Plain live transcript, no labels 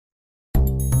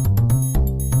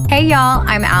Hey y'all,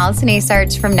 I'm Allison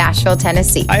Asarch from Nashville,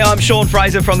 Tennessee. Hey, I'm Sean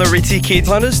Fraser from the Ritzy Kids.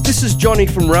 Hunters, this is Johnny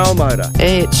from Rail Motor.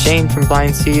 Hey, it's Shane from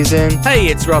Blind Season. Hey,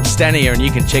 it's Rob Stanier, and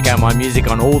you can check out my music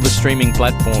on all the streaming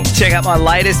platforms. Check out my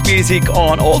latest music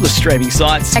on all the streaming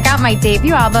sites. Check out my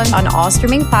debut album on all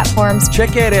streaming platforms.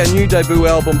 Check out our new debut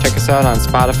album. Check us out on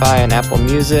Spotify and Apple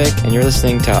Music. And you're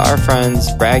listening to our friends,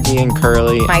 Braggy and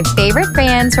Curly. My favorite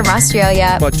bands from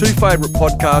Australia. My two favourite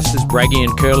podcasters, Braggy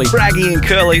and Curly. Braggy and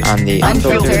Curly. On the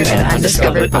Unfiltered and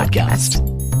Undiscovered podcast.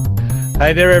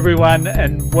 Hey there, everyone,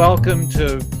 and welcome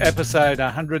to episode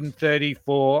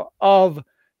 134 of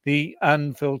the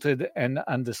Unfiltered and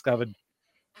Undiscovered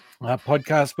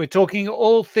podcast. We're talking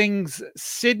all things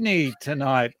Sydney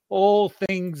tonight, all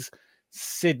things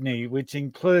Sydney, which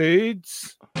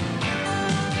includes... It's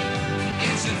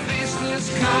a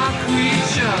faceless concrete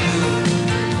jungle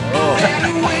that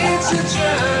waits to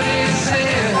turn its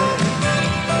head.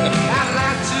 I'd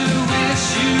like to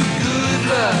wish you good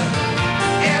luck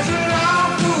as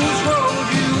long whose road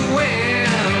you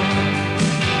went.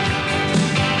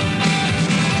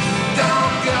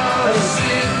 Don't go to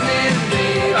Sydney,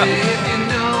 baby, if you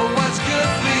know what's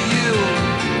good for you.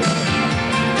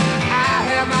 I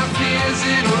have my fears,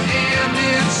 it will end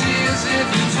in tears if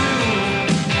you do.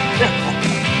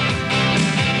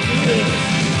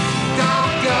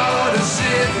 Don't go to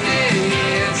Sydney,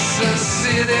 it's a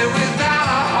city without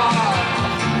a heart.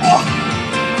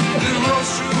 The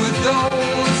road's through with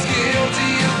those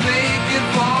guilty of making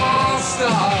false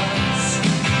starts.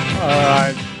 All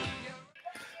right.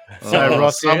 So,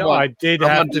 Rossi, I did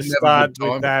have to start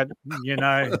with that, you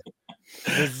know,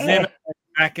 the Zimmer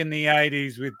back in the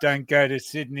 80s with Don't Go to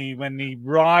Sydney when the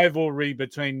rivalry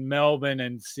between Melbourne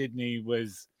and Sydney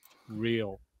was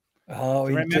real. Oh,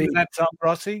 Do you remember that song,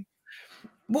 Rossi?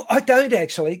 Well, I don't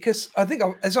actually, because I think,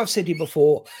 as I've said to you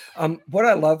before, what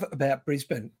I love about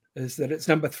Brisbane is that it's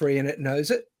number 3 and it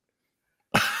knows it.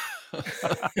 I'm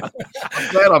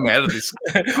glad I'm out of this.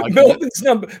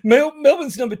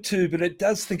 Melbourne's number 2, but it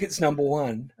does think it's number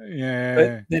 1. Yeah.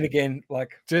 But then again,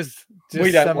 like just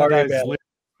we don't some worry of those about it.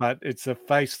 But it's a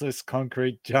faceless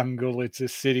concrete jungle. It's a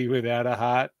city without a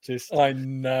heart. I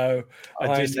know.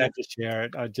 I just had to share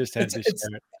it. It's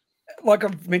like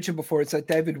I've mentioned before, it's like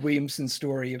David Williamson's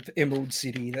story of Emerald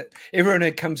City, that everyone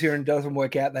who comes here and doesn't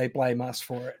work out, they blame us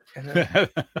for it. You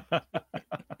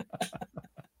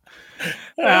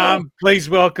know? Please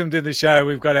welcome to the show.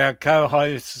 We've got our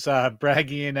co-hosts,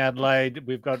 Braggy in Adelaide.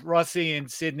 We've got Rossi in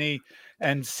Sydney.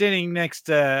 And sitting next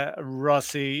to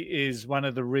Rossi is one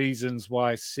of the reasons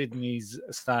why Sydney's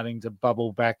starting to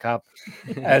bubble back up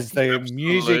as the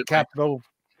music capital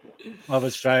of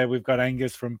Australia. We've got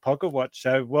Angus from Pocket Watch.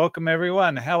 So welcome,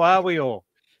 everyone. How are we all?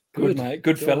 Good, mate.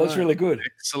 Good fellas. Really good.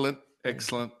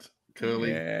 Excellent. Curly.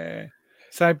 Yeah.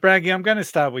 So, Braggy, I'm going to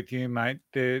start with you, mate.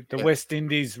 The West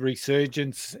Indies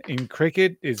resurgence in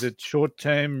cricket, is it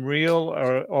short-term real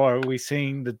or are we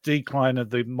seeing the decline of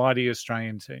the mighty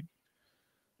Australian team?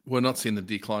 We're not seeing the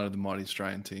decline of the mighty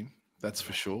Australian team, that's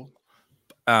for sure.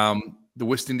 The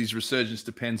West Indies resurgence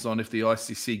depends on if the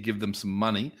ICC give them some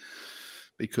money,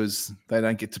 because they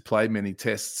don't get to play many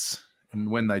tests. And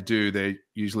when they do, they're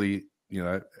usually,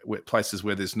 places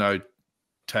where there's no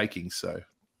taking. So,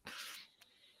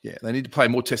 yeah, they need to play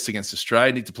more tests against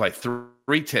Australia. They need to play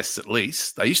 3 tests at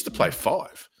least. They used to play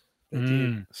 5.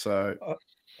 So,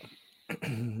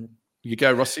 you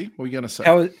go, Rossi. What were you going to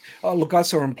say? Look, I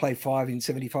saw them play 5 in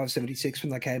 75, 76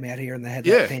 when they came out here and they had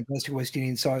that fantastic West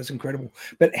Indian side. It was incredible.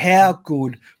 But how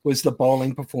good was the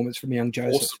bowling performance from young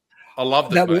Joseph? Awesome. I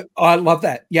love that. I love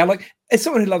that. Yeah, like as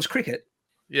someone who loves cricket,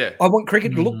 yeah, I want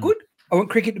cricket to look good. I want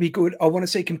cricket to be good. I want to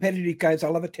see competitive games. I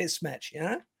love a test match, you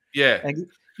know? Yeah.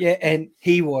 And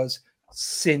he was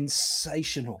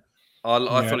sensational. I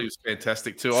thought he was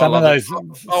fantastic too. I was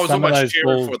almost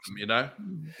cheering for them, you know?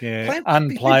 Yeah,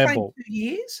 unplayable.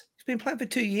 He's been playing for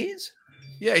 2 years.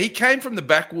 Yeah, he came from the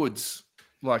backwoods,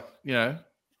 like,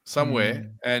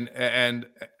 somewhere, and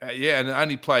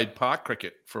only played park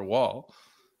cricket for a while.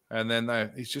 And then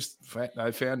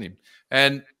they found him.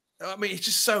 And I mean, he's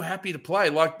just so happy to play.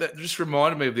 Like that just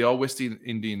reminded me of the old West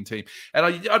Indian team. And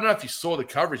I don't know if you saw the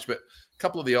coverage, but a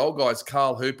couple of the old guys,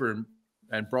 Carl Hooper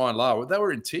and Brian Lara, they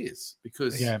were in tears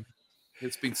because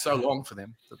it's been so long for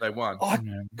them that they won. I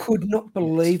could not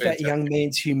believe that young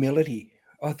man's humility.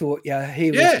 I thought,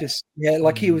 he was just,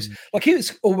 he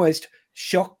was almost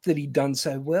shocked that he'd done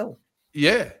so well.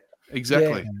 Yeah.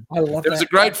 Exactly. Yeah, I love there was a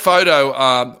great photo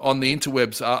on the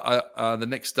interwebs the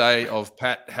next day of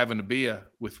Pat having a beer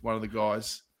with one of the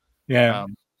guys. Yeah.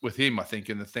 With him, I think,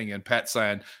 in the thing. And Pat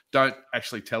saying, don't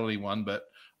actually tell anyone, but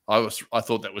I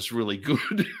thought that was really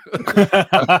good.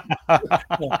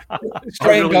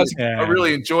 Australian guys, I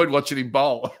really enjoyed watching him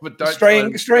bowl, but don't.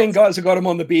 Australian guys have got him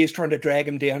on the beers trying to drag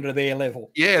him down to their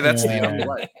level. Yeah, that's the old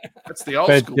way. That's the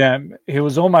old school. He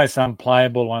was almost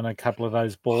unplayable on a couple of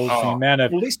those balls. Oh,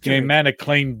 the amount of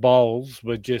clean bowls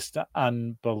were just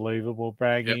unbelievable,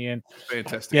 Braggy. Yep, and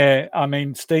fantastic. Yeah, I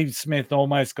mean, Steve Smith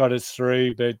almost got us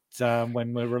through, but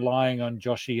when we're relying on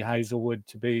Joshy Hazelwood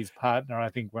to be his partner, I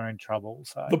think we're in trouble.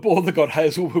 So the ball that got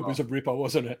Hazelwood was a ripper,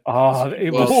 wasn't it? Oh,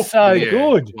 it was so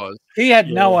good. He had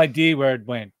no idea where it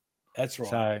went. That's right.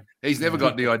 So he's never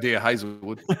got the idea,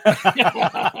 Hazelwood.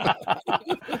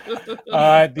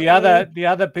 The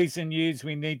other piece of news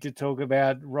we need to talk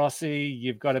about, Rossi,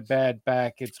 you've got a bad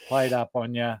back. It's played up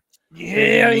on you.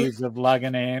 Yeah. News of lug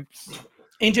and amps.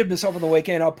 Injured myself on the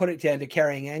weekend. I'll put it down to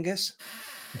carrying Angus.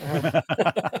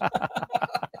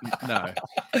 No.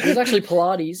 It was actually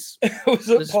Pilates. It was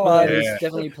Pilates. Yeah.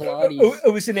 Definitely Pilates.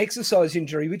 It was an exercise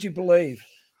injury, would you believe?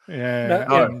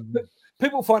 Yeah. But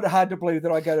people find it hard to believe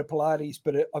that I go to Pilates,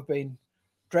 but I've been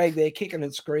dragged there kicking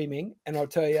and screaming, and I'll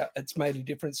tell you, it's made a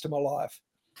difference to my life.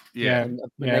 Yeah. A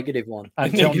negative one.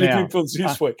 Until now.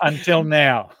 Until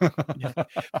now.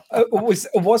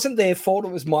 It wasn't their fault.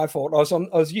 It was my fault. I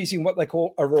was using what they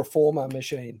call a reformer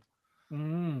machine.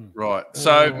 Right.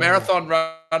 So marathon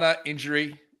runner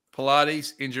injury,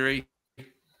 Pilates injury,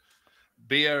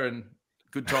 beer and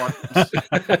good times.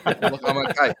 Look, I'm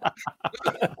okay.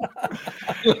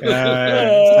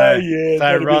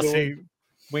 So Rossi,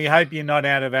 we hope you're not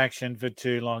out of action for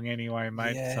too long anyway,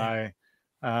 mate. Yeah. So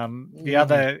the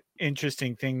other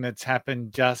interesting thing that's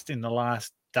happened just in the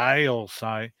last day or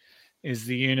so is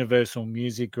the Universal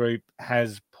Music Group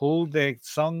has pulled their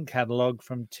song catalogue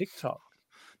from TikTok.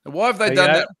 Now, why have they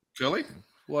done that, Curly?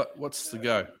 What's the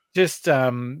go? Just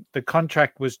the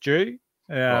contract was due.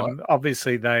 Right.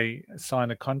 Obviously, they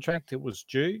signed a contract. It was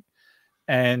due.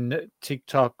 And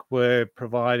TikTok were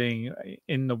providing,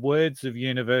 in the words of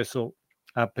Universal,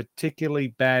 a particularly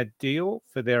bad deal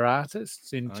for their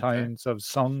artists in terms of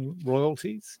song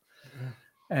royalties.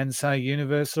 And so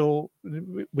Universal,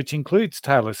 which includes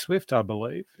Taylor Swift, I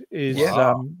believe, is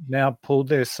now pulled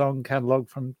their song catalogue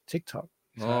from TikTok.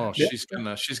 Oh, she's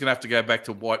gonna have to go back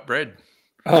to white bread.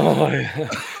 Oh,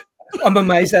 I'm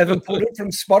amazed they haven't pulled it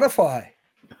from Spotify.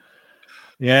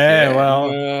 Yeah,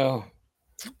 well,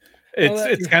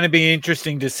 it's going to be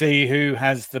interesting to see who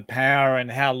has the power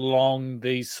and how long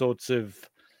these sorts of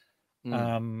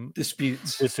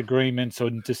disagreements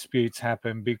or disputes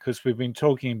happen, because we've been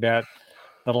talking about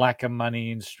the lack of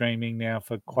money in streaming now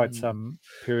for quite some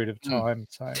period of time.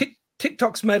 So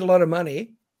TikTok's made a lot of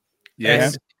money.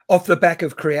 Yes. Off the back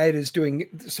of creators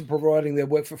providing their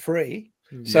work for free.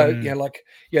 So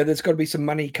there's got to be some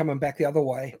money coming back the other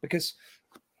way, because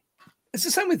it's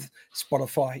the same with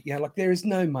Spotify. There is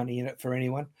no money in it for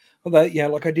anyone. Although,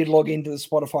 I did log into the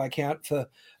Spotify account for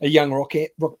a young rock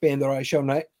band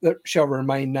that shall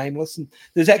remain nameless, and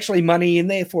there's actually money in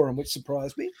there for them, which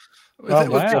surprised me.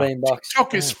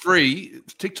 TikTok is free.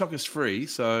 TikTok is free,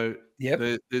 so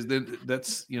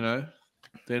that's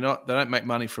they don't make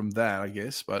money from that, I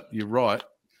guess. But you're right,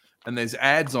 and there's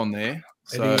ads on there.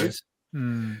 So,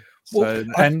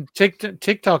 and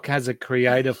TikTok has a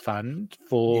creator fund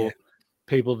for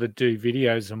people that do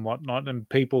videos and whatnot, and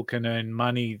people can earn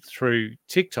money through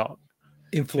TikTok.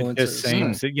 Influencers, it just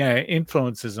seems that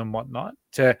influencers and whatnot.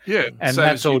 And so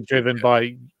that's all driven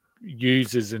by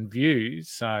users and views.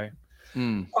 So,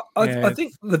 I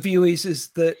think the view is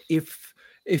that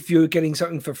if you're getting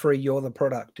something for free, you're the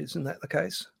product. Isn't that the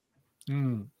case?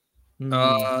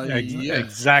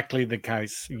 Exactly the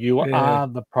case. You are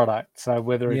the product. So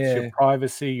whether it's your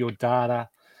privacy, your data,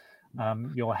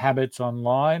 your habits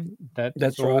online,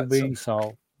 that's all right, being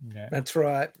sold. Yeah. That's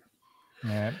right.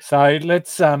 Yeah. So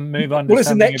let's move on to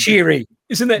isn't that cheery?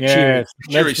 Isn't that cheery?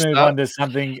 Let's move on to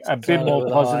something a bit more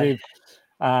positive.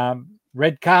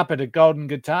 Red carpet at Golden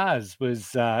Guitars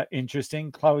was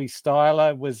interesting. Chloe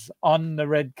Styler was on the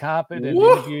red carpet and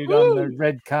interviewed on the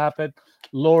red carpet.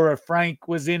 Laura Frank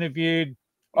was interviewed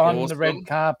on the red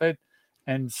carpet.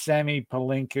 And Sammy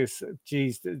Palinkas,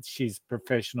 she's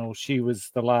professional. She was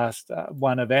the last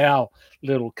one of our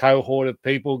little cohort of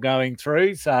people going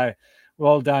through. So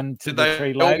well done to the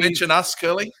three ladies. Did they all mention us,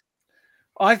 Curly?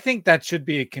 I think that should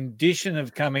be a condition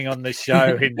of coming on the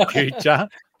show in the future.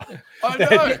 I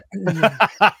know.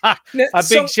 A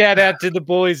big shout out to the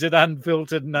boys at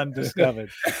Unfiltered and Undiscovered.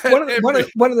 One of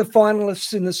the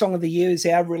finalists in the Song of the Year is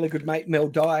our really good mate Mel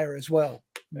Dyer as well.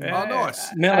 Yeah. Oh, nice.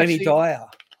 Melanie Dyer.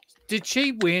 Did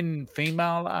she win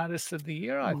Female Artist of the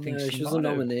Year? I think she was a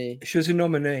nominee. She was a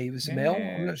nominee. It was Mel.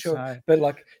 I'm not sure,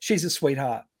 but she's a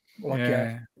sweetheart.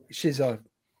 She's a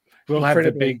We'll have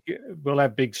Incredibly.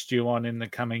 Big Stu on in the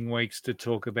coming weeks to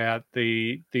talk about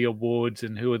the awards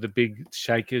and who are the big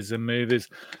shakers and movers.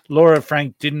 Laura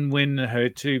Frank didn't win her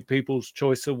 2 People's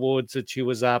Choice Awards that she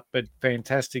was up, but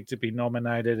fantastic to be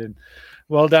nominated, and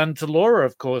well done to Laura,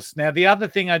 of course. Now, the other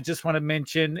thing I just want to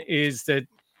mention is that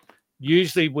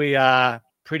usually we are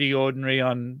pretty ordinary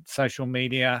on social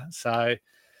media, so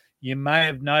you may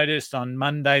have noticed on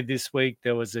Monday this week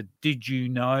there was a Did You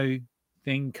Know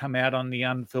thing come out on the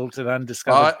Unfiltered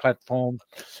Undiscovered platform.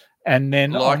 And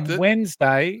then on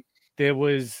Wednesday, there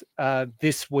was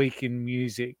This Week in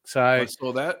Music. So I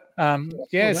saw that.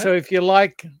 So if you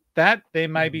like that, there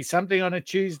may be something on a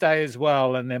Tuesday as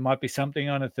well, and there might be something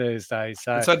on a Thursday.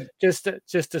 So just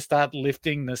to start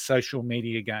lifting the social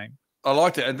media game. I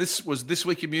liked it. And This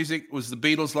Week in Music was the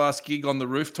Beatles' last gig on the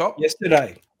rooftop.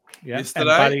 Yesterday. Yeah.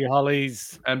 Yesterday.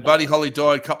 And Buddy Holly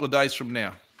died a couple of days from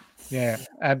now. Yeah,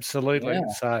 absolutely.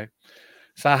 Yeah.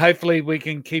 So hopefully we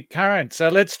can keep current. So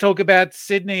let's talk about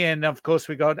Sydney. And of course,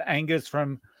 we got Angus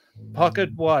from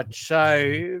Pocket Watch.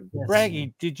 So,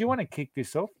 Braggy, did you want to kick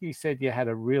this off? You said you had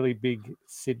a really big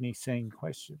Sydney scene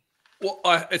question. Well,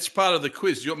 it's part of the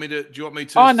quiz. Do you want me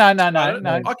to? Oh, no.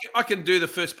 I can do the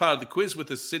first part of the quiz with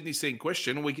the Sydney scene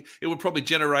question. It would probably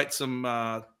generate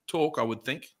some talk, I would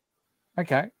think.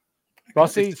 Okay.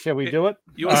 Rossi, shall we do it?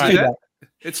 You want to do that?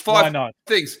 It's 5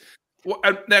 things. Well,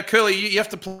 now, Curly, you have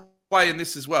to play in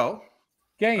this as well.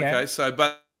 Yeah. Okay, so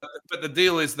but the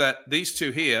deal is that these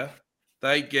 2 here,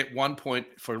 they get 1 point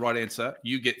for a right answer.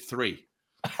 You get 3.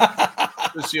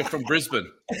 Because you're from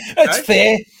Brisbane. That's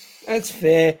fair. That's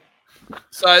fair.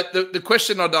 So the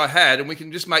question that I had, and we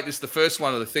can just make this the first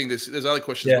one of the thing. There's other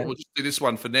questions, but we'll just do this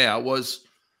one for now. Was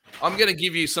I'm going to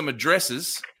give you some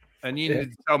addresses, and you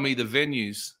need to tell me the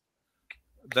venues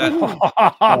that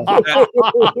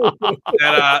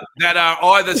are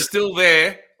either still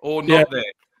there or not there.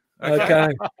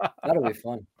 Okay. That'll be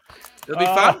fun. It'll be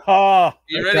fun.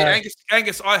 You ready, okay.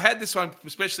 Angus? I had this one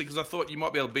especially because I thought you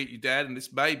might be able to beat your dad, and this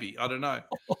baby. I don't know.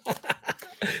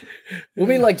 We'll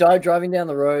be like driving down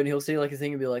the road, and he'll see like a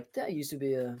thing and be like, "That used to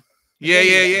be a." Yeah.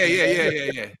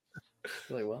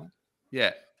 Really well.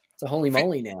 Yeah. It's a holy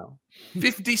moly now.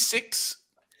 56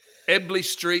 Ebley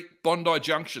Street, Bondi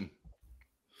Junction.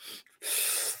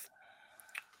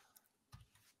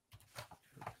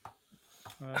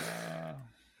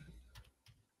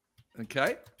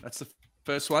 Okay, that's the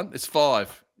first one. It's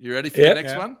 5. You ready for the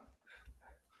next one?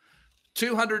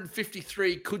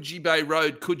 253 Coogee Bay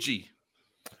Road, Coogee.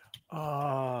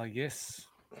 Oh, yes.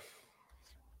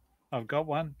 I've got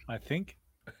one, I think.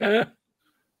 Yeah,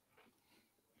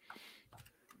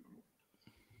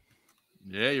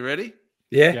 you ready?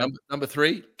 Yeah. Number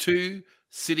 3, 2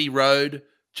 City Road,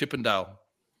 Chippendale.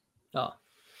 Oh.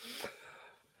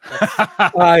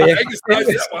 Oh, yeah. Angus knows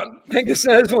that one. Angus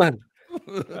knows one.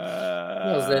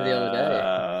 I was there the other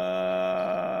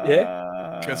day.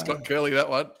 Yeah. Just got Curly that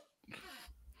one.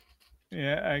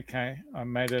 Yeah, okay. I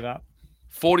made it up.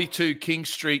 42 King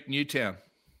Street, Newtown.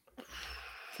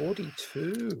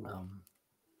 42.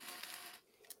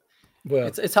 Well,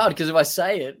 it's hard because if I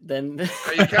say it, then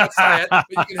you can't say it. But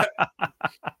you can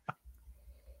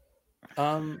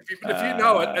if you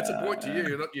know it, that's a point to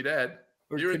you, not your dad.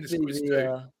 You're in this quiz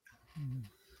too.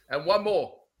 And one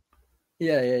more.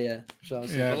 Yeah.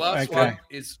 The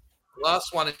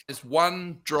last one is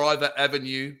 1 Driver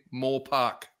Avenue, Moore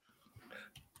Park.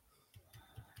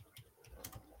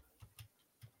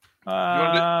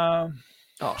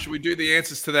 Should we do the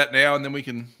answers to that now, and then we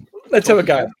can? Let's have a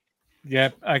go.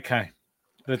 Yep. Okay.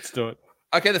 Let's do it.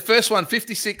 Okay. The first one,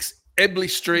 56 Ebley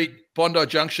Street, Bondi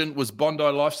Junction, was Bondi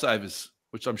Lifesavers,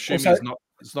 which I'm assuming is not.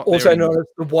 It's not also there known as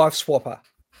the wife swapper.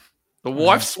 The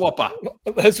wife swapper.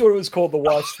 That's what it was called, the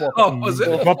wife swapper. Oh, was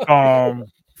it?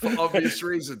 For obvious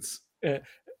reasons. Yeah.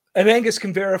 And Angus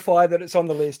can verify that it's on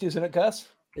the list, isn't it, Gus?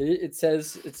 It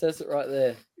says it right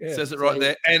there. Yeah. It says it right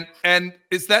there. And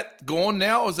is that gone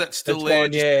now, or is that still there?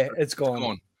 Gone, yeah, it's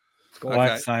gone. It's gone.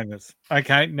 Lifesavers.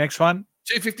 Okay, next one.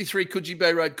 253 Coogee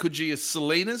Bay Road, Coogee is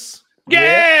Salinas.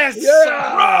 Yes!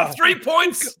 Yeah. 3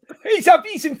 points. He's up.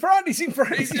 He's in front.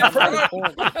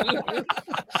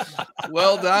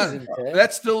 Well done.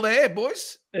 That's still there,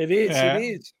 boys. It is. Yeah.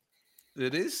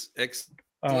 It is. Excellent.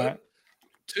 All right.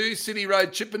 2 City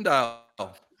Road, Chippendale.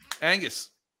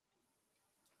 Angus.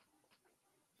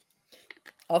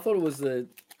 I thought it was the.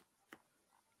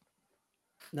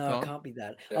 No, it can't be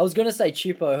that. I was going to say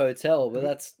Chippo Hotel, but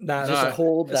that's just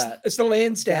called that. It's the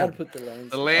Lansdowne. I'd put the Lansdowne.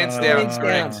 The Lansdowne.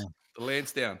 Correct. The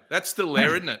Lansdowne. That's still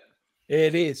there, isn't it?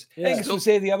 It is. Yeah. Angus was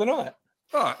there the other night.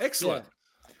 Oh, excellent.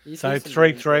 Yeah. So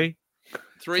 3-3.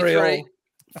 3-3.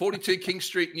 42 King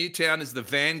Street, Newtown is the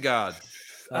Vanguard.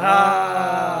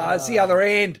 It's the other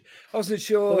end. I wasn't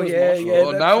sure. Thought it was Yeah, Moshpit. yeah.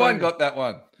 Oh, that's no one right. got that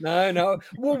one. No.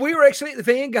 Well, we were actually at the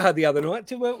Vanguard the other night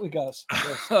too, weren't we, Gus?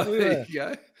 Yes, we There were. you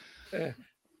go. Yeah.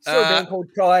 Saw a band called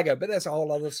Tiger, but that's a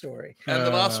whole other story. And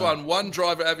the last one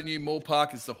Driver Avenue Mall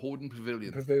Park is the Horden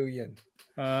Pavilion. Pavilion.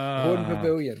 Ah. Horden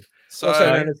Pavilion. So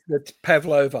Also known as the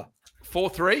Pavlova.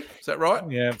 4-3, is that right?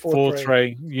 Yeah, 4-3.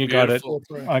 4-3. You got it. Beautiful.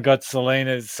 4-3. I got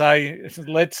Selena. So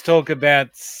let's talk about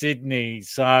Sydney.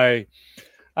 So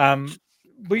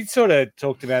we sort of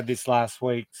talked about this last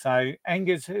week. So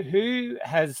Angus, who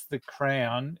has the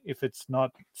crown if it's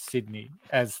not Sydney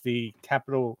as the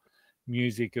capital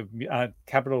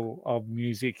of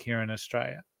music here in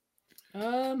Australia?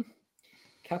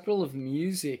 Capital of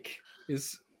music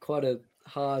is quite a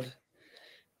hard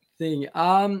thing.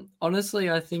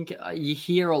 Honestly, I think you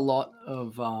hear a lot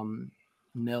of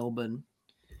Melbourne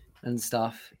and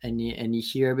stuff, and you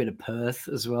hear a bit of Perth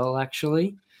as well.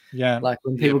 Actually, Yeah. like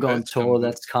when people go on Perth's tour, coming good.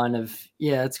 that's kind of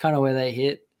it's kind of where they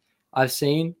hit. I've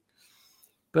seen,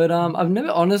 but I've never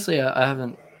honestly I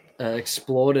haven't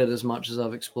explored it as much as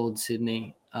I've explored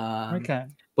Sydney. Okay.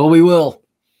 But we will.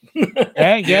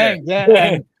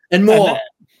 Yeah. And more.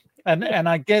 And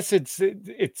I guess it's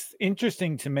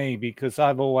interesting to me because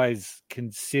I've always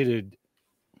considered,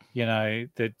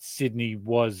 that Sydney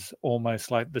was almost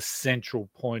like the central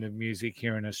point of music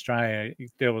here in Australia.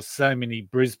 There were so many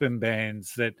Brisbane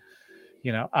bands that,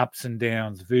 Ups and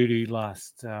Downs, Voodoo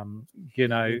Lust,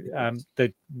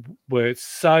 that were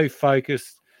so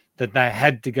focused that they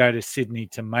had to go to Sydney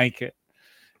to make it.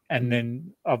 And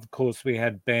then, of course, we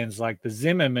had bands like the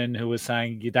Zimmerman who were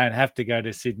saying you don't have to go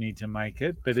to Sydney to make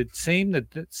it. But it seemed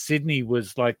that Sydney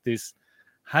was like this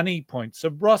honey point. So,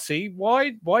 Rossi,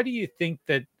 why do you think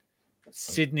that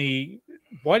Sydney?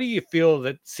 Why do you feel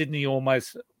that Sydney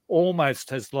almost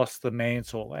has lost the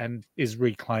mantle and is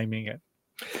reclaiming it?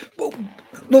 Well,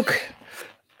 look,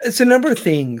 it's a number of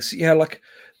things. Like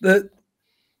the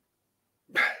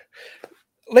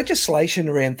legislation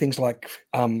around things like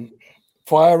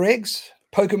fire eggs,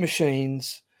 poker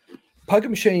machines. Poker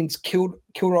machines killed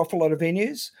off a lot of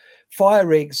venues.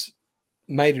 Fire eggs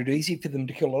made it easy for them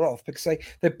to kill it off because they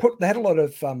had a lot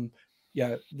of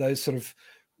those sort of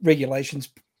regulations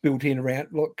built in around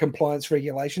compliance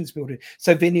regulations built in.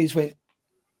 So venues went,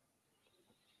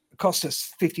 it cost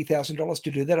us $50,000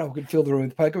 to do that. I could fill the room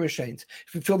with poker machines.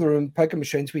 If we fill the room with poker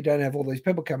machines, we don't have all these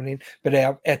people coming in, but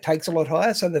our take's a lot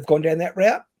higher. So they've gone down that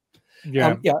route.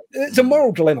 Yeah. It's a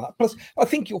moral dilemma. Plus, I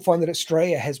think you'll find that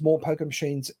Australia has more poker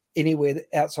machines anywhere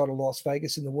outside of Las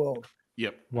Vegas in the world.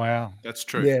 Yep. Wow. That's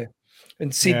true. Yeah.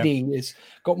 And Sydney has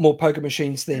got more poker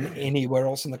machines than anywhere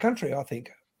else in the country, I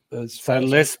think. So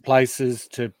less places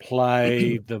to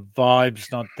play, the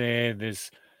vibe's not there.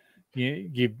 There's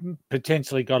you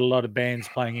potentially got a lot of bands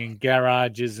playing in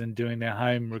garages and doing their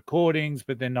home recordings,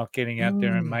 but they're not getting out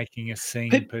there and making a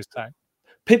scene per se.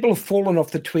 People have fallen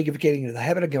off the twig of getting into the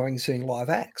habit of going and seeing live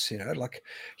acts, like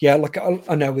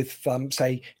I know with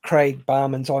say Craig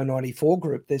Barman's I-94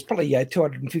 group, there's probably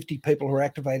 250 people who are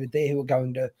activated there who are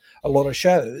going to a lot of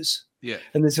shows. Yeah.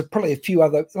 And there's probably a few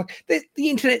other, like the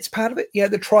internet's part of it.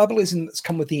 The tribalism that's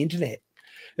come with the internet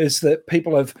is that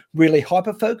people have really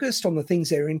hyper-focused on the things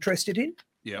they're interested in.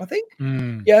 Yeah. I think.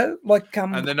 Mm.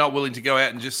 And they're not willing to go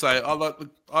out and just say,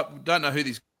 I don't know who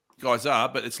these guys are,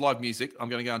 but it's live music. I'm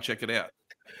going to go and check it out.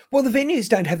 Well, the venues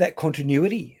don't have that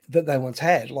continuity that they once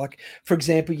had. Like, for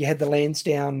example, you had the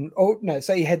Lansdowne,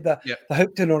 say you had the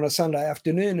Hopetown on a Sunday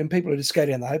afternoon and people would just go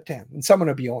down the Hopetown and someone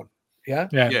would be on. Yeah.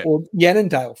 Or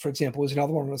Yannondale, for example, was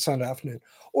another one on a Sunday afternoon.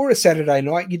 Or a Saturday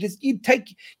night, you'd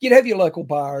have your local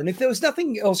bar. And if there was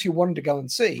nothing else you wanted to go and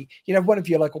see, you'd have one of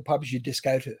your local pubs you'd just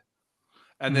go to.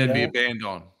 And there'd be a band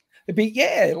on. It'd be,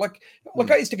 like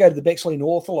I used to go to the Bexley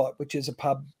North a lot, which is a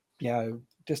pub,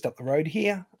 just up the road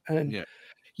here. And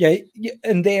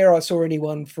and there I saw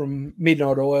anyone from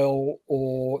Midnight Oil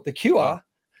or The Cure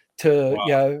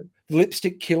to,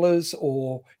 Lipstick Killers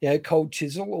or, Cold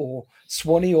Chisel or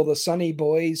Swanee or the Sunny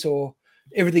Boys or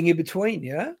everything in between,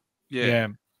 Yeah.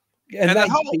 And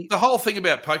the whole thing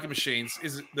about poker machines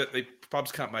is that the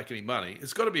pubs can't make any money.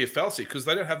 It's got to be a fallacy because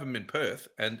they don't have them in Perth.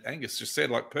 And Angus just said,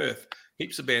 like Perth,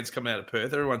 heaps of bands come out of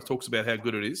Perth. Everyone talks about how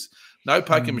good it is. No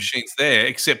poker machines there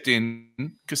except in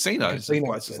casinos and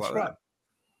places like that.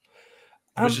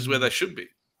 Which is where they should be.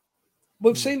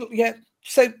 We've seen,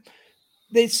 so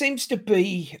there seems to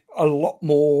be a lot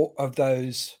more of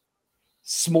those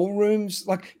small rooms.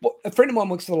 Like a friend of mine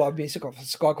works for the live music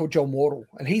office, a guy called John Wardle,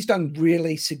 and he's done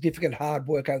really significant hard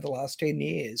work over the last 10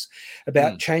 years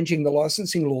about changing the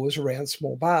licensing laws around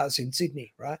small bars in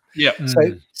Sydney, right? Yeah.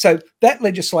 So that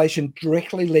legislation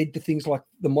directly led to things like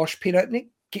the Mosh Pit opening.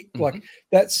 like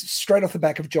that's straight off the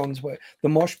back of John's work. The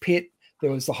Mosh Pit,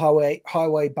 there was the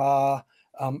Highway Bar,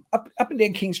 up and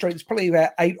down King Street. There's probably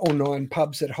about 8 or 9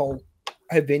 pubs that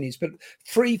have venues, but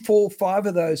 3, 4, 5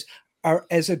 of those are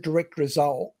as a direct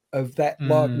result of that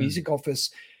live music office,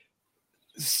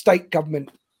 state government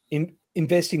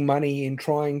investing money in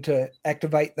trying to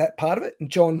activate that part of it. And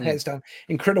John has done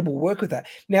incredible work with that.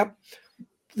 Now,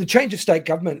 the change of state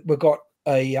government, we've got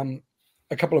a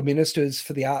couple of ministers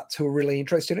for the arts who are really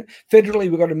interested in it. Federally,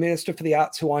 we've got a minister for the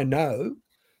arts who I know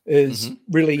is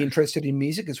really interested in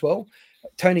music as well.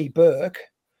 Tony Burke.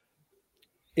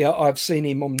 Yeah, I've seen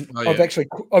him on.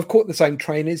 I've caught the same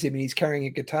train as him, and he's carrying a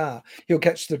guitar. He'll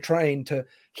catch the train to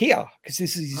here because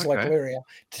this is his local area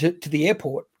to the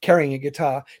airport, carrying a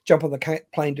guitar, jump on the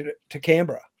plane to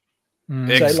Canberra.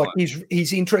 So like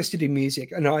he's interested in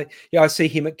music, and I see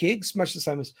him at gigs, much the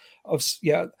same as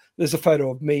there's a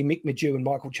photo of me, Mick Madew, and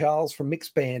Michael Charles from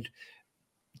Mixed Band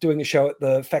doing a show at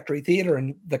the Factory Theatre,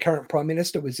 and the current Prime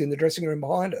Minister was in the dressing room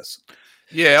behind us.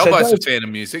 Yeah, Albo's a fan of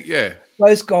music. Yeah,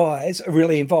 those guys are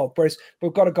really involved. Whereas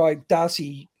we've got a guy,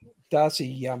 Darcy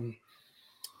Byrne,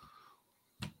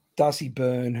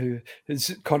 who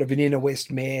is kind of an inner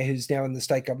West mayor, who's now in the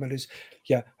state government.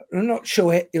 I'm not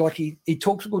sure. Like he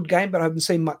talks a good game, but I haven't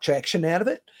seen much action out of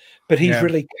it. But he's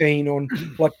really keen on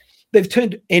like they've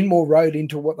turned Enmore Road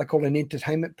into what they call an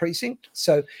entertainment precinct.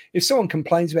 So if someone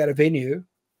complains about a venue,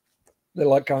 they're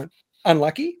like going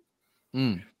unlucky.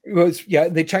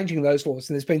 They're changing those laws,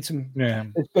 and there's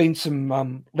been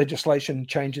some legislation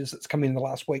changes that's come in the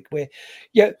last week where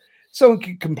someone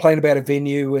could complain about a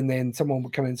venue, and then someone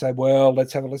would come in and say, well,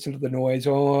 let's have a listen to the noise.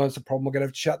 Oh, it's a problem, we're going to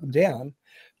have to shut them down.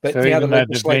 But so even though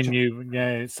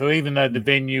the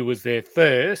venue was there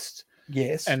first,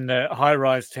 yes, and the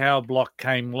high-rise tower block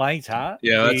came later,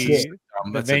 the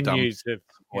venues have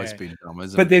always been dumb,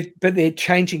 isn't it? But they're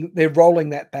changing, they're rolling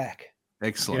that back.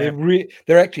 Excellent.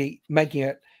 They're actually making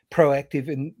it proactive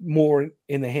and more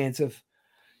in the hands of,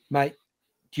 mate,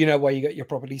 do you know why you got your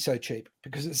property so cheap?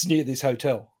 Because it's near this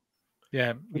hotel.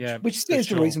 Which stands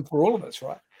to reason for all of us,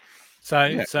 right?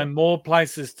 So more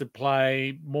places to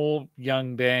play, more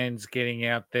young bands getting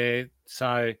out there.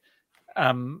 So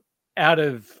out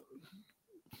of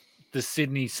the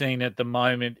Sydney scene at the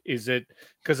moment, is it,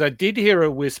 because I did hear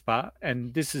a whisper,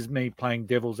 and this is me playing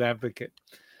devil's advocate,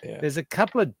 there's a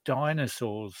couple of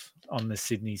dinosaurs on the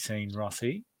Sydney scene,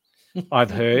 Rossi.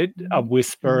 I've heard a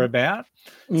whisper about.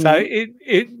 So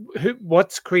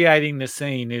what's creating the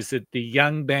scene? Is it the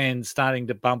young bands starting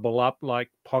to bumble up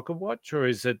like Pocket Watch, or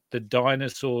is it the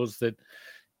dinosaurs that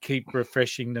keep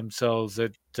refreshing themselves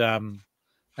at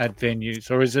venues,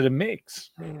 or is it a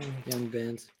mix? Young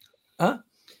bands.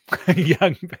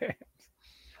 Young bands.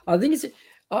 I think it's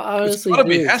honestly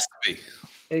it has to be.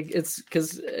 It's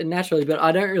because naturally, but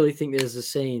I don't really think there's a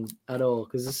scene at all.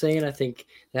 Because the scene, I think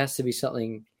there has to be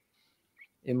something,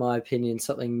 in my opinion,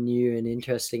 something new and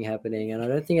interesting happening. And I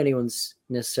don't think anyone's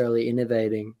necessarily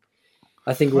innovating.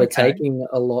 I think we're taking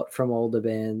a lot from older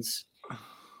bands,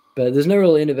 but there's no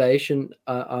real innovation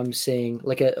I'm seeing,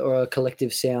 like a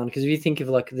collective sound. Because if you think of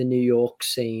like the New York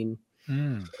scene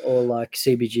or like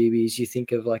CBGBs, you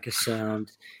think of like a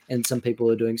sound, and some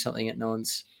people are doing something that no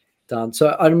one's done.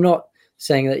 So I'm not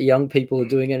saying that young people are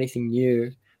doing anything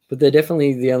new, but they're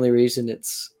definitely the only reason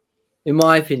it's, in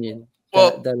my opinion,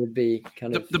 that would be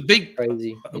kind of the big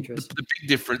crazy. The big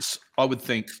difference, I would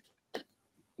think,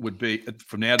 would be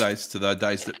from nowadays to the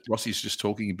days that Rossi's just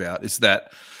talking about, is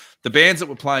that the bands that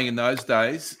were playing in those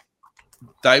days,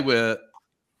 they were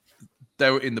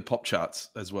in the pop charts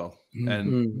as well,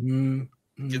 and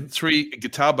three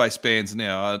guitar-based bands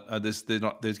now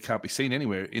they can't be seen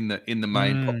anywhere in the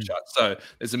main pop chart. So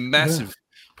there's a massive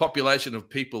population of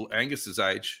people Angus's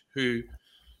age who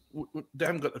they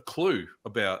haven't got a clue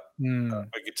about a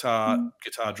guitar,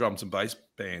 drums, and bass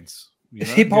bands. You know?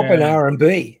 It's hip hop and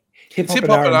R&B. Hip hop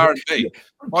and R&B.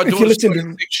 My daughter,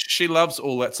 she loves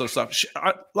all that sort of stuff.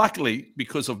 Luckily,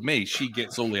 because of me, she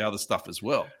gets all the other stuff as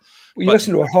well. Well, you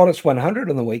listen to a Hottest 100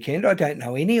 on the weekend. I don't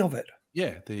know any of it.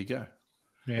 Yeah, there you go.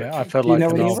 Yeah, I felt like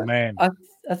an old man.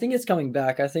 I think it's coming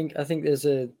back. I think there's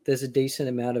a decent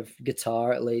amount of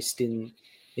guitar, at least in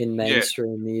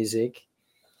mainstream music.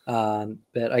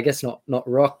 But I guess not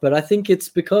rock. But I think it's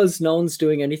because no one's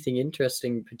doing anything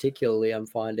interesting, particularly. I'm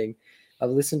finding I've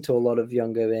listened to a lot of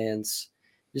younger bands,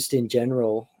 just in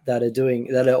general, that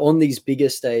are on these bigger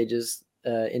stages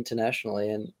internationally,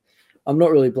 and I'm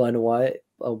not really blown away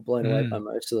by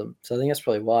most of them. So I think that's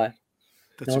probably why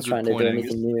no one's trying to do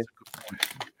anything new.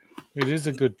 It is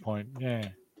a good point. Yeah,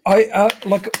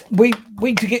 we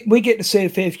get to see a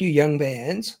fair few young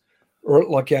bands. or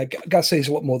like Gus sees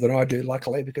a lot more than I do,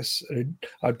 luckily, because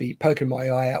I'd be poking my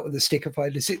eye out with a stick if I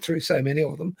had to sit through so many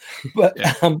of them. But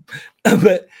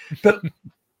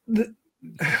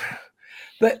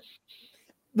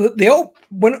the old,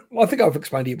 when I think I've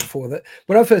explained to you before that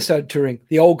when I first started touring,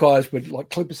 the old guys would like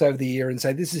clip us over the ear and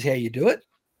say, "This is how you do it."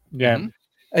 Yeah.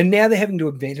 And now they're having to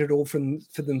invent it all for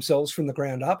themselves from the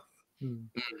ground up.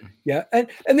 Yeah, and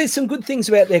there's some good things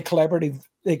about their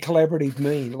collaborative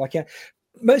mean. Like,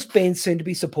 most bands seem to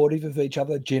be supportive of each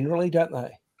other generally, don't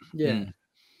they? Yeah,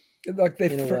 like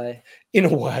they're in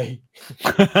a way.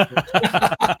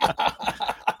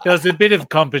 There was a bit of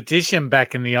competition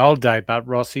back in the old day, but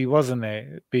Rossi, wasn't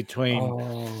there, between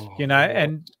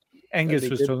and Angus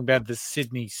was talking about the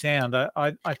Sydney sound.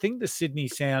 I think the Sydney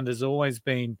sound has always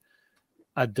been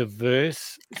a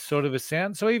diverse sort of a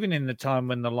sound. So even in the time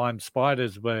when the Lime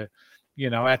Spiders were,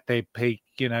 at their peak,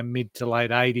 mid to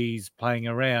late 80s playing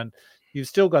around, you've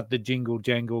still got the jingle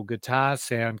jangle guitar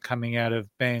sound coming out of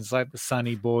bands like the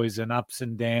Sunny Boys and Ups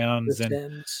and Downs, The and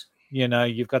Stems.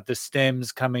 you've got the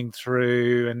Stems coming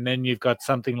through, and then you've got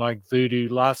something like Voodoo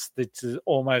Lust that's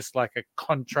almost like a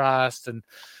contrast, and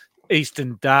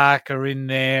Eastern Dark are in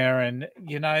there, and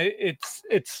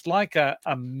it's like a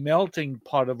melting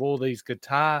pot of all these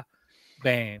guitar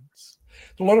bands.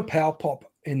 A lot of power pop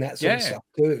in that sort of stuff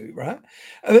too, right?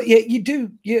 You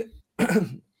do. Yeah.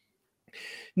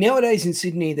 Nowadays in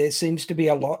Sydney, there seems to be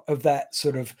a lot of that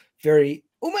sort of very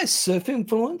almost surf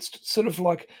influenced, sort of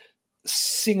like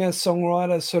singer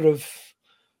songwriter sort of.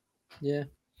 Yeah.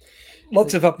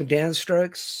 Lots of up and down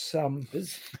strokes.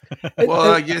 Well,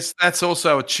 I guess that's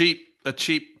also a cheap.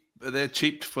 They're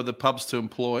cheap for the pubs to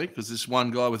employ because this one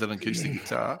guy with an acoustic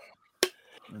guitar.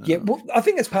 Yeah, well, I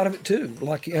think that's part of it too.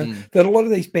 Like that, a lot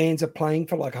of these bands are playing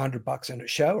for like $100 in a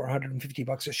show or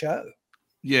 $150 a show.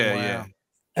 Yeah, yeah.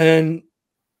 And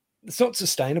it's not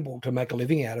sustainable to make a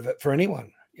living out of it for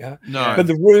anyone. Yeah, no. But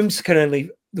the rooms can only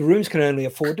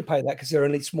afford to pay that because they're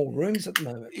only small rooms at the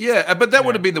moment. Yeah, but that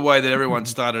would have been the way that everyone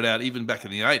started out, even back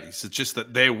in the 80s. It's just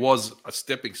that there was a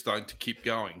stepping stone to keep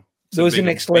going. There was a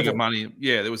next level. Money.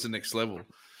 Yeah, there was a next level.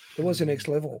 There was a next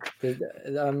level.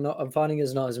 I'm finding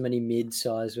there's not as many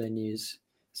mid-sized venues.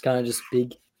 It's kind of just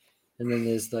big, and then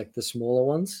there's like the smaller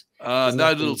ones. No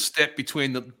little step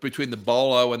between the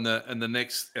bolo and the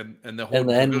next and the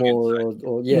Enmore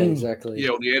or exactly.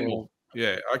 Yeah, or the Enmore.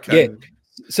 Yeah, okay. Yeah.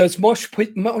 So it's mosh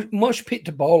pit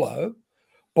to bolo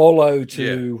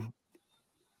to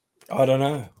I don't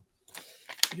know.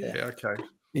 Yeah, okay.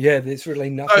 Yeah, there's really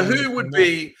nothing. So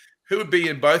who would be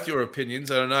in both your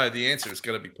opinions? I don't know. The answer is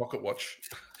going to be Pocket Watch.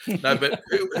 No, but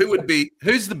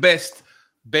who's the best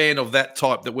band of that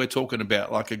type that we're talking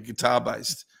about, like a guitar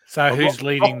based? So who's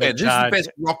leading the charge? Who's the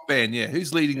best rock band? Yeah,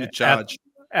 who's leading the charge?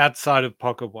 Outside of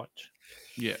Pocket Watch.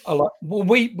 Yeah.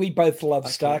 We both love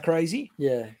Star Crazy.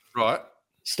 Yeah. Right.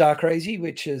 Star Crazy,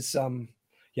 which is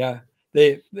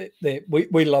we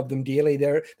love them dearly.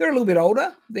 They're a little bit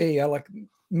older. They're like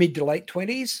mid to late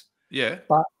 20s. Yeah.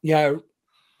 But a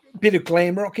bit of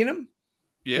glam rock in them.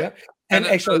 Yeah. And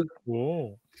actually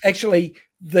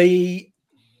the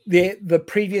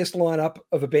previous lineup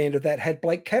of a band of that had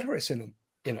Blake Catteris in them.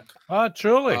 Oh,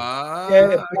 truly?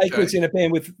 Blake was in a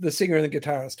band with the singer and the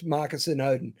guitarist, Marcus and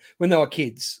Odin, when they were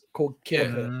kids, called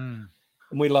Killer. And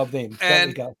we love them.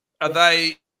 And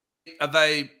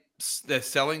they're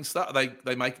selling stuff?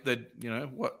 They make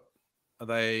what are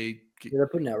they? They're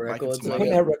putting out records.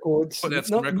 Putting out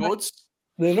some records.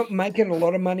 They're not making a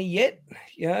lot of money yet.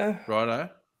 Yeah. Righto.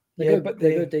 But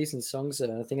they got decent songs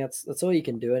there. I think that's all you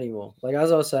can do anymore. Like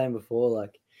as I was saying before,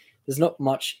 like there's not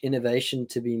much innovation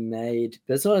to be made,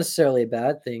 but it's not necessarily a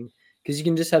bad thing because you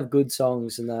can just have good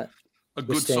songs and that. A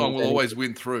good song will always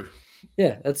win through.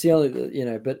 Yeah, that's the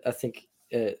only but I think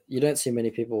you don't see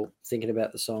many people thinking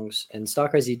about the songs, and Star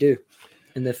Crazy do,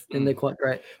 and they're quite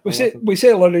great. We see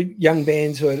a lot of young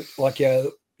bands who are like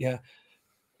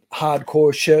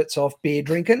hardcore shirts off, beer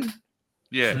drinking.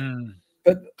 Yeah.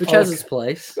 But which has its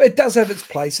place. It does have its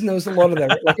place, and there was a lot of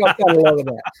that. Like I've done a lot of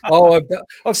that.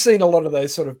 I've seen a lot of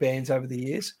those sort of bands over the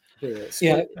years. I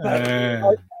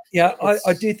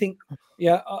do think.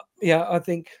 I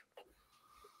think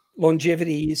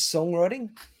longevity is songwriting.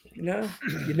 You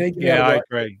need. I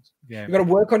agree. Yeah, you've got to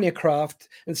work on your craft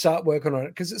and start working on it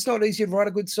because it's not easy to write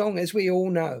a good song, as we all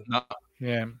know. No.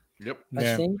 Yeah. Yep.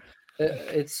 I think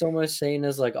it's almost seen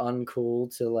as like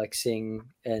uncool to like sing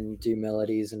and do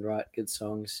melodies and write good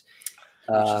songs.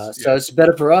 So it's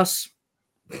better for us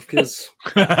because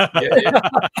but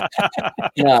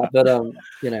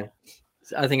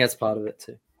I think that's part of it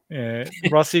too. Yeah.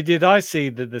 Rossi, did I see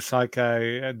that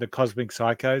the Cosmic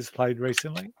Psychos played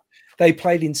recently? they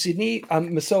played in Sydney.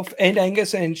 Myself and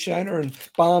Angus and Shona and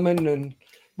Barman, and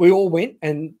we all went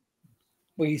and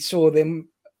we saw them,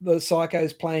 the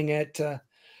Psychos, playing at the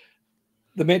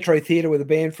Metro Theatre with a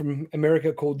band from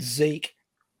America called Zeke.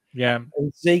 Yeah.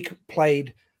 And Zeke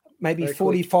played maybe Very cool.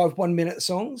 45 1-minute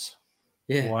songs.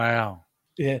 Yeah. Wow.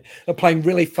 Yeah, they're playing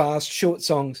really fast, short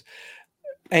songs.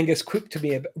 Angus quipped to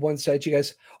me at one stage. He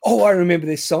goes, "Oh, I remember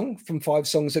this song from 5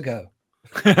 songs ago."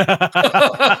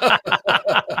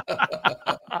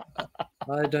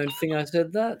 I don't think I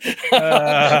said that.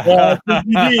 Well,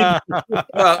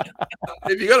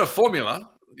 if you got a formula,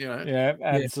 you know. Yeah,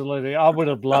 absolutely. I would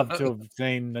have loved to have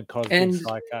seen the Cosmic And-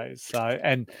 Psychos. So,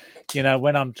 and you know,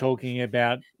 when I'm talking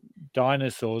about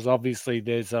dinosaurs, obviously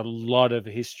there's a lot of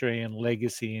history and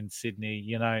legacy in Sydney.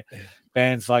 You know,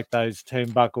 bands like those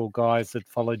Turnbuckle guys that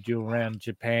followed you around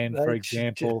Japan, for They-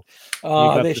 example. Oh,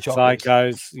 You've got they're the shockers.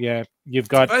 Psychos. Yeah, you've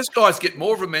got. Those guys get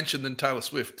more of a mention than Taylor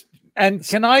Swift. And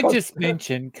can I just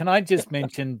mention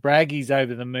Braggy's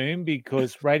over the moon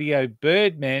because Radio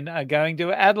Birdmen are going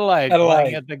to Adelaide,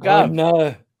 playing at the Oh, Gov. no,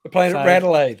 they're playing at So-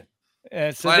 Adelaide. So Playing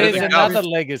at there's the Gov. another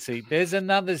legacy. There's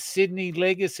another Sydney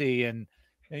legacy, and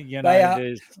you know, They are.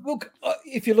 there's Look,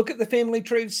 if you look at the family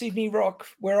tree of Sydney Rock,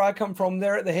 where I come from,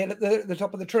 they're at the head at the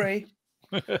top of the tree.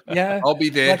 Yeah, I'll be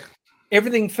there. like,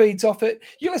 everything feeds off it.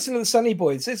 You listen to the Sunny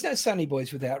Boys. There's no Sunny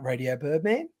Boys without Radio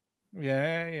Birdman.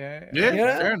 yeah. yeah,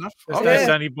 Yeah. fair enough. There's I'll no be there.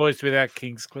 Sunny Boys without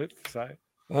Kingscliff. So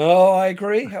Oh, I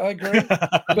agree.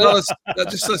 That's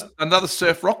just another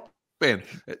surf rock band.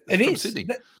 It from is. Sydney.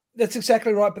 That's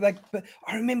exactly right. But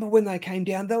I remember when they came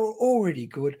down, they were already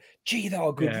good. Gee, they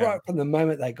were good Yeah. right from the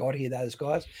moment they got here, those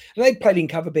guys. And they played in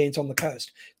cover bands on the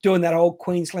coast, doing that old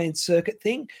Queensland circuit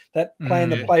thing, that playing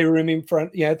the Playroom in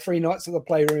front, 3 nights at the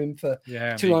Playroom for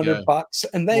yeah, $200.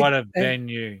 And they what a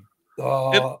venue!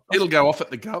 It'll go off at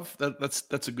the Gov.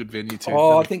 That's a good venue too.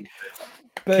 I think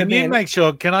Can you Birdman- make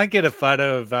sure? Can I get a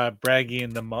photo of Braggy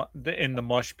in the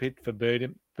mosh pit for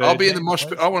Bird? I'll be in the Birdman, mosh please?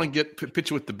 pit. I want to get a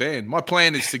picture with the band. My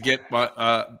plan is to get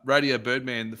my Radio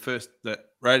Birdman, the first that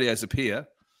radios appear,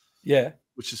 Yeah.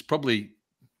 which is probably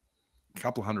a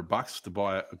couple $100 to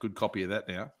buy a good copy of that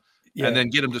now, Yeah. and then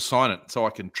get them to sign it so I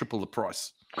can triple the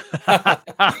price.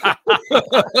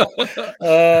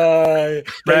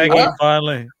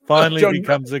 Braggy finally John-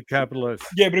 becomes a capitalist.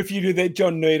 Yeah, but if you do that,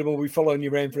 John Needham will be following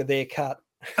you around for their cut.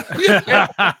 That's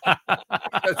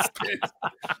it.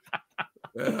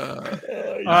 All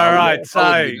right,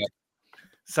 I'll do that.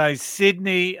 so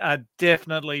Sydney are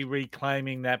definitely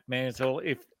reclaiming that mantle.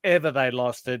 If ever they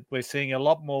lost it, we're seeing a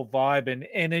lot more vibe and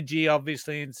energy,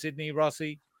 obviously, in Sydney,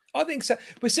 Rossi. I think so.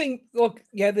 We're seeing,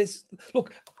 there's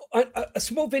a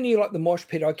small venue like the Mosh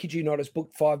Pit, I kid you not, is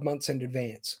booked 5 months in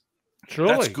advance.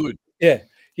 Truly, That's good. Yeah.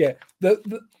 I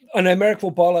know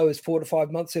Merrickville Bolo is 4 to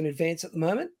 5 months in advance at the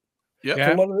moment.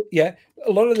 Yep. Yeah.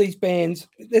 A lot of these bands,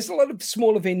 there's a lot of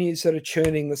smaller venues that are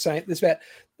churning the same. There's about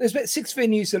 6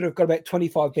 venues that have got about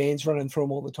 25 bands running through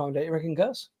them all the time, don't you reckon,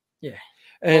 Gus? Yeah.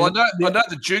 And Well, I know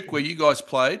the Duke where you guys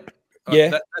played.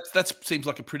 Yeah. That seems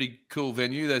like a pretty cool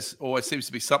venue. There's always seems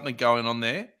to be something going on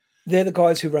there. they're the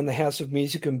guys who run the House of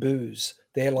Music and Booze.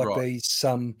 They're like Right. these,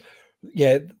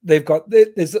 they've got,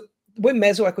 there's when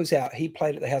Mazwak was out, he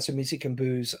played at the House of Music and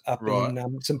Booze up Right.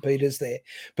 in St. Peter's there.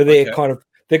 But they're Okay. kind of,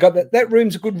 they got that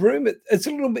room's a good room. It's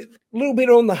a little bit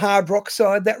on the hard rock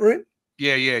side, that room.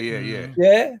 Yeah.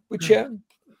 Yeah, which nothing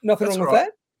That's wrong with right.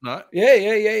 that. No,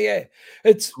 Yeah.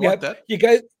 It's I like that. you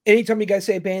go anytime you go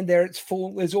see a band there, it's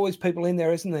full. There's always people in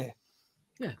there, isn't there?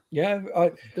 Yeah. Yeah.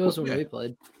 There was when Yeah. we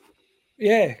played.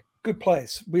 Yeah. Good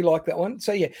place. We like that one.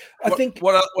 So yeah, I think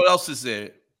What else is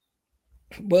there?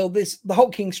 well, there's the whole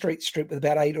King Street strip with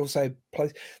about 8 or so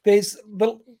places. There's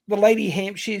the Lady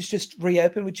Hampshire's just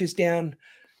reopened, which is down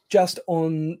just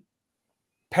on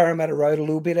Parramatta Road, a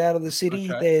little bit out of the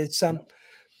city. Okay.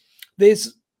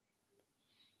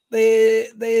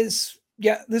 There's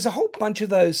a whole bunch of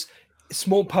those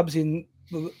small pubs in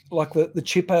like the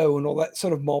Chippo and all that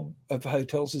sort of mob of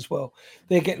hotels as well.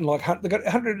 They're getting like they've got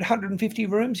 150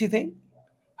 rooms, you think?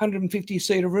 150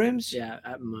 seater rooms? Yeah,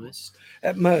 at most.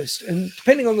 At most. And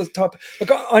depending on the type,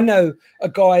 like I know a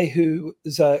guy who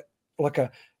is a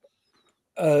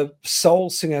soul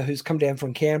singer who's come down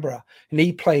from Canberra and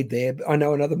he played there. I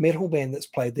know another metal band that's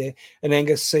played there, and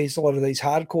Angus sees a lot of these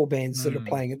hardcore bands that are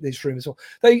playing at this room as well.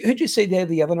 Who'd you see there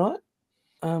the other night?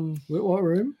 What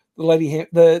room? The lady,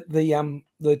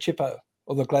 the Chippo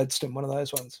or the Gladstone, one of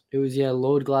those ones. It was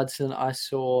Lord Gladstone. I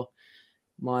saw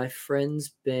my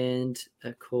friend's band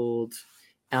called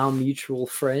Our Mutual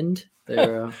Friend.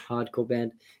 They're a hardcore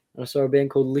band. And I saw a band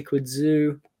called Liquid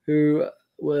Zoo who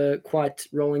were quite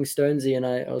Rolling Stonesy, and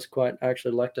I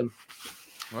actually liked them.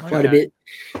 quite a bit.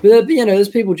 But there's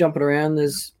people jumping around.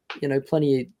 There's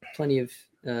plenty of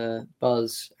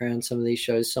buzz around some of these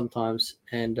shows sometimes,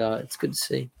 and it's good to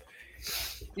see.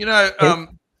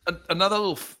 Another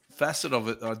little facet of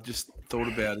it I just thought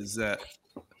about is that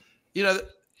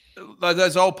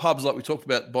those old pubs like we talked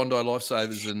about, Bondi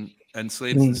Lifesavers and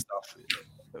Slams and stuff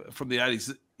from the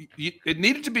 80s. It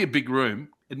needed to be a big room.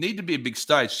 It needed to be a big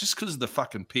stage just because of the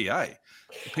fucking PA.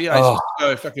 The PA is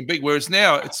so fucking big, whereas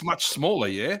now it's much smaller,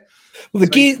 yeah? Well,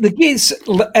 the gear's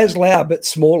as loud but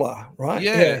smaller, right?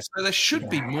 Yeah, so there should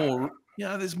be more,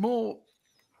 there's more.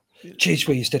 Geez,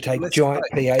 we used to take giant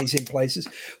PAs in places.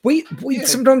 We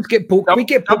sometimes get booked. We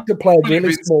get booked to play a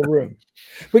really small room.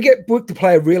 We get booked to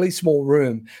play a really small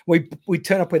room. We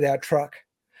turn up with our truck.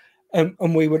 And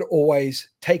we would always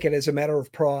take it as a matter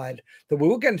of pride that we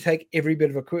were going to take every bit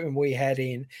of equipment we had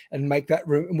in and make that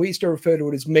room. And we used to refer to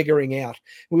it as meggering out.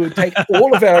 We would take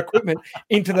all of our equipment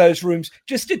into those rooms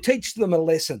just to teach them a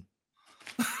lesson.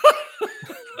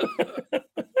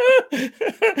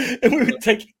 And we would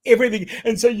take everything.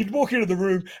 And so you'd walk into the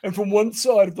room, and from one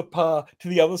side of the par to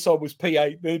the other side was PA.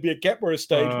 There'd be a gap where a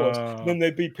stage was. And then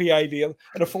there'd be PA there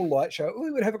and a full light show.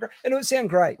 We would have a great, and it would sound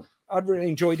great. I'd really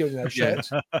enjoy doing those shows.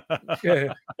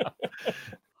 Yeah.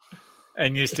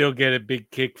 And you still get a big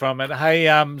kick from it. Hey,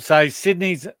 so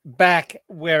Sydney's back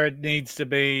where it needs to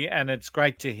be, and it's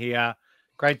great to hear.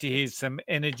 Great to hear some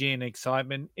energy and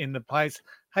excitement in the place.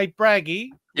 Hey,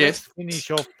 Braggy, let's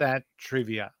finish off that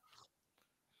trivia.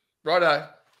 Righto.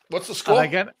 What's the score?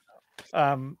 Again,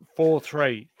 4-3.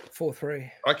 4-3.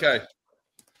 Okay.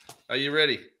 Are you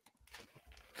ready?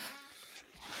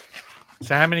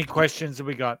 So how many questions have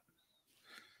we got?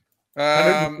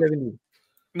 No.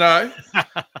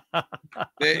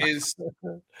 There is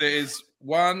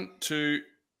 1, 2,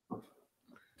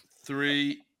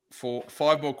 3, 4,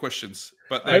 5 more questions.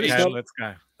 But let's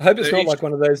go. I hope it's not like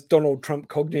one of those Donald Trump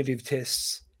cognitive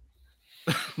tests.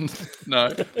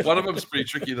 No, one of them's pretty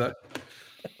tricky though.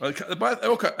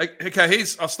 Okay,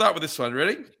 I'll start with this one.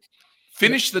 Ready?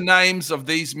 Finish the names of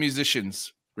these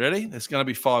musicians. Ready? There's going to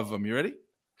be 5 of them. You ready?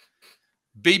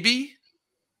 BB,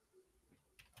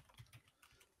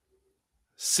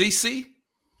 Cece.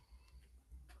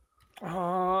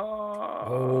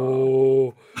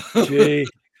 Oh, gee.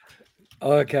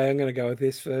 Okay, I'm going to go with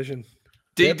this version.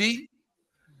 DD.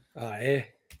 Oh, yeah.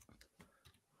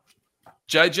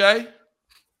 JJ.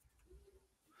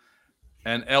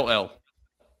 And LL.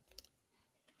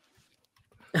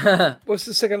 What's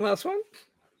the second last one?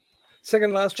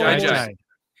 Second last one? JJ.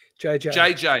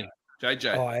 JJ.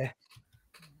 JJ. Oh, yeah.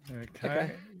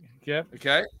 Okay. Yep.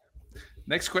 Okay.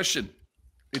 Next question.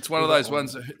 It's one of those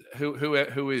ones.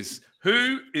 Who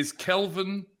is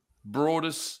Kelvin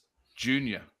Broadus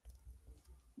Jr.?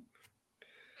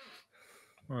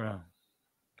 Well.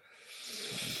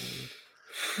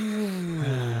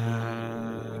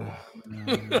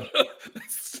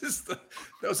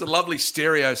 That was a lovely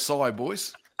stereo sigh,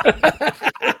 boys. Okay.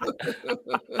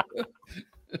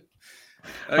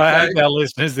 I hope our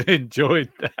listeners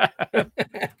enjoyed that.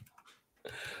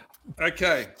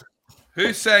 Okay.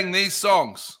 Who sang these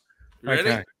songs? Ready?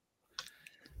 Okay.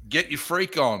 Get Your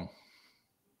Freak On.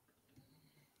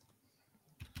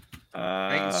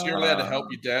 Angus, you're allowed to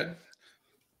help your dad.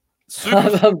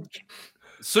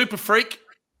 Super Freak.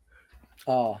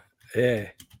 Oh. Yeah.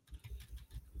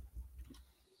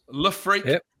 Le Freak.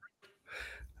 Yep.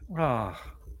 Oh.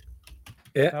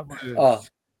 Yeah. Oh.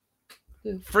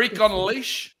 Freak on a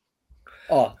Leash.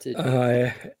 Oh, dude.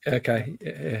 Yeah. Okay.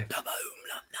 Yeah.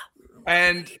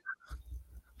 And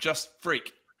Just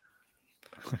Freak.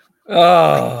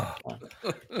 Oh.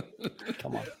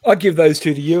 Come on. I'll give those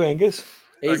 2 to you, Angus.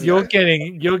 Okay. You're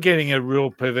getting a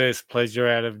real perverse pleasure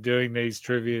out of doing these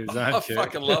trivias, aren't you? I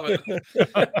fucking love it.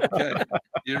 Okay.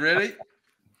 You ready?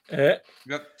 Yeah.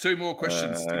 We've got 2 more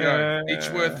questions to go.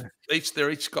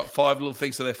 They're each got 5 little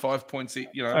things, so they're 5 points each,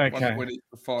 Okay. 1 point each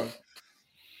for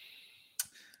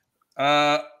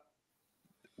 5.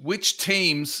 Which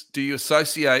teams do you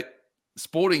associate,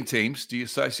 sporting teams, do you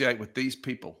associate with these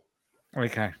people?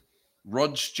 Okay.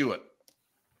 Rod Stewart.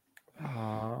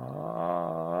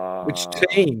 Which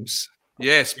teams?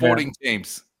 Yeah, sporting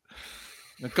teams.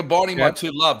 They're combining my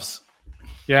 2 loves.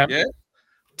 Yeah. Yeah.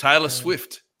 Taylor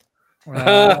Swift.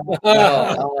 Yeah.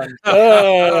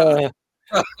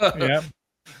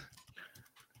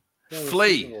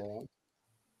 Flea.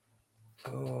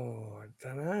 Oh, I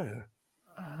don't know.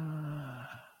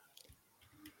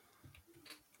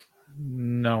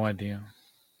 No idea.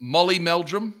 Molly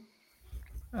Meldrum.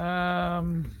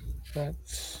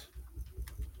 That's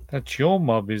your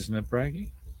mob, isn't it,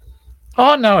 Braggy?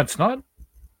 Oh no, it's not.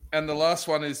 And the last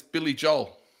one is Billy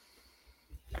Joel.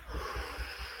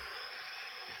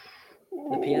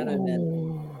 The Piano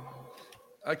Man.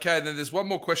 Okay, then there's one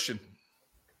more question.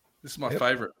 This is my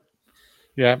favourite.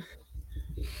 Yeah.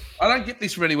 I don't get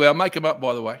this from anywhere. I make them up,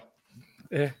 by the way.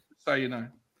 Yeah. So you know.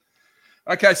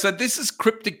 Okay, so this is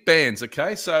cryptic bands,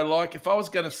 okay? So like if I was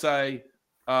going to say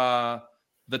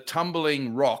the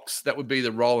Tumbling Rocks, that would be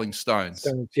the Rolling Stones.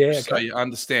 Yeah. So Okay. you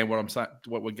understand what I'm saying,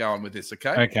 what we're going with this,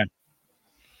 okay? Okay.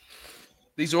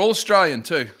 These are all Australian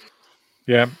too.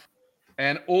 Yeah.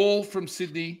 And all from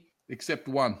Sydney except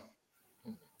one.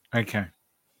 Okay.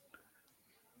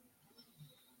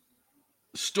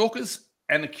 Stalkers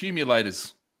and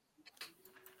Accumulators.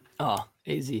 Oh,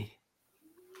 easy.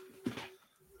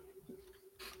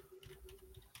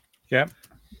 Yeah.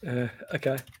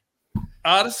 Okay.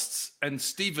 Artists and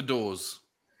stevedores.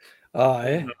 Oh,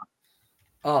 yeah.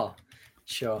 Oh,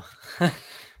 sure.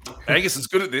 Angus is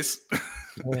good at this.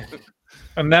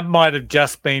 And that might have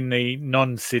just been the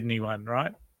non-Sydney one,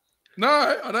 right?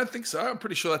 No, I don't think so. I'm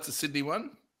pretty sure that's a Sydney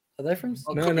one. Are they from?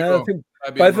 I No, could be no. I wrong. think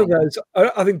Maybe both I'm of wrong.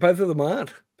 those. I think both of them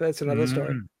aren't. That's another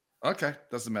story. Okay,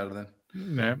 doesn't matter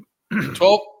then.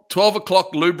 No. 12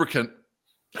 o'clock lubricant.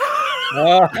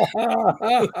 Oh,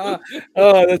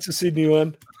 that's a Sydney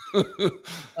one.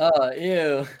 Oh,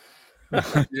 ew.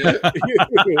 Yeah. Are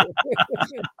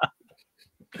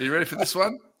you ready for this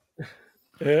one?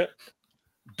 Yeah.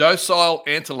 Docile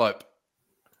antelope.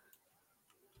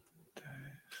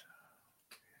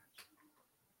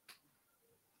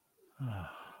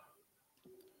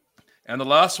 And the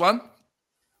last one.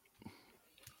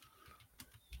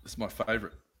 This is my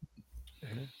favorite.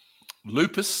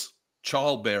 Lupus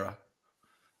childbearer.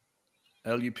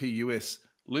 Lupus.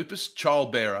 Lupus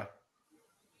childbearer.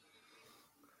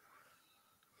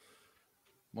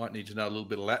 Might need to know a little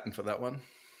bit of Latin for that one.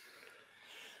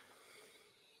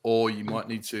 Or you might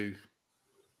need to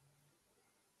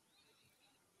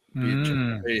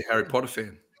be a Harry Potter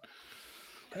fan.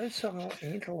 Docile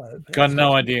antelope. Got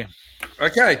no idea.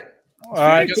 Okay. All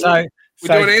right.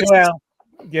 We're doing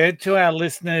answers. To our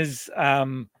listeners,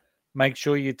 make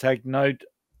sure you take note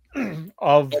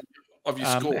of Your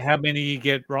score. how many you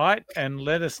get right, and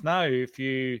let us know if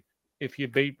you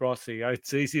beat Rossi.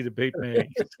 It's easy to beat me.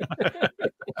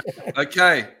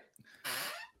 Okay.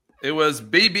 It was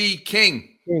B.B.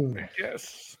 King,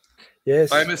 Yes.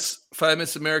 Yes.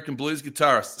 famous American blues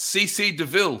guitarist. C.C.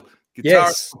 DeVille, guitarist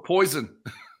Yes. for Poison.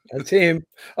 That's him.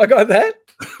 I got that.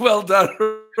 Well done.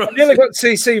 I nearly got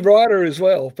CC Ryder as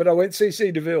well, but I went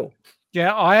CC DeVille.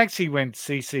 Yeah, I actually went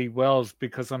CC Wells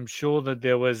because I'm sure that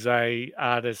there was a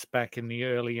artist back in the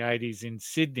early 80s in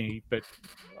Sydney, but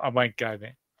I won't go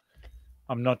there.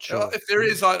 I'm not sure. If there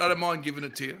is, I don't mind giving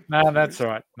it to you. No, that's all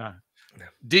right. No.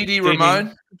 Dee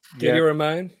Ramone. Diddy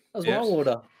Ramone. That was Yes. my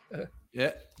order.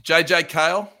 Yeah. J.J.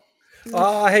 Cale.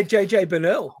 Oh, I had JJ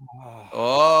Burnell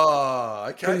Oh,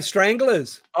 from okay. the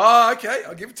Stranglers. Oh, okay.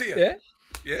 I'll give it to you. Yeah.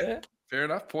 Yeah. Fair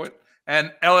enough. Point.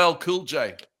 And LL Cool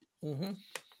J. Mm-hmm.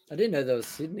 I didn't know that was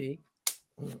Sydney.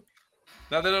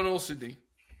 No, they're not all Sydney.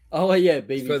 Oh yeah,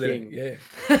 BB Further King. in,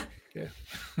 yeah.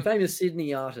 Famous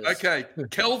Sydney artist. Okay.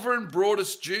 Kelvin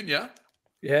Broadus Jr.,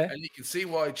 Yeah. and you can see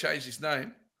why he changed his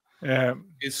name, Yeah.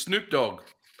 is Snoop Dogg.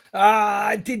 Ah,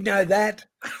 I did know that.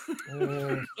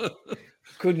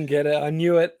 Couldn't get it. I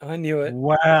knew it.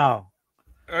 Wow.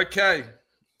 Okay.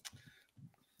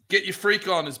 Get Your Freak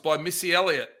On is by Missy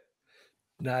Elliott.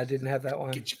 No, I didn't have that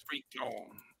one. Get Your Freak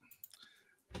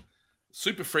On.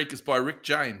 Super Freak is by Rick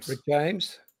James. Rick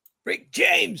James. Rick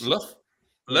James.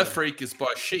 Le Freak is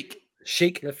by Chic.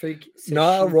 Chic. The freak. said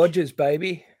Nile shit. Rogers,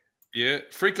 baby. Yeah.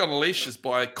 Freak on a Leash is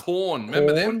by Korn.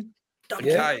 Remember them? Korn.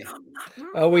 Yeah. Okay.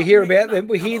 Oh, we hear about them.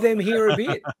 We hear them here a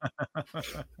bit. I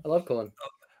love corn.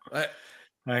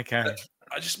 Okay.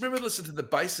 I just remember listening to the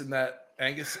bass in that,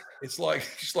 Angus. It's like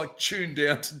just like tuned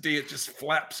down to D. It just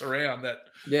flaps around that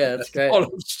Yeah, that's great.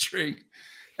 bottom string.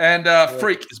 And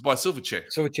Freak is by Silverchair.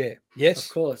 Silverchair. Of Yes.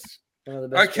 course. One of the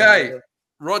best Okay. bands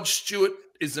Rod Stewart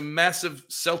is a massive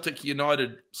Celtic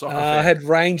United soccer I fan. had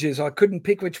Rangers. I couldn't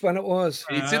pick which one it was.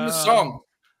 It's in the song.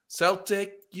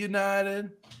 Celtic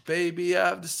United, baby,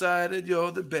 I've decided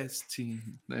you're the best team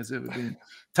there's ever been.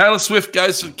 Taylor Swift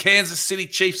goes for Kansas City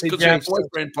Chiefs because her Chiefs.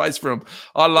 boyfriend plays for them.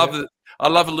 I love it. I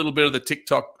love a little bit of the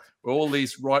TikTok where all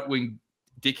these right-wing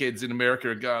dickheads in America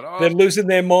are going, They're oh, losing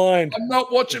their mind. I'm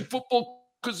not watching football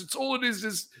because it's all it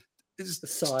is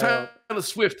psyop. Taylor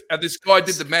Swift. And this guy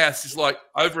did the maths. It's like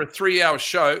over a 3-hour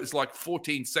show, it's like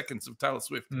 14 seconds of Taylor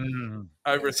Swift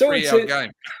over a So it's 3-hour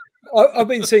game. I've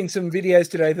been seeing some videos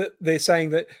today that they're saying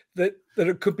that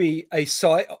it could be a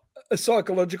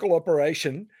psychological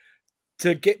operation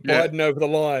to get Yeah. Biden over the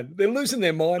line. They're losing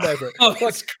their mind over it. Oh, Like,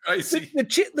 that's crazy.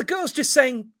 the girl's just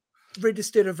saying,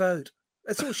 register to vote.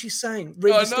 That's all she's saying.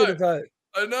 Register to vote.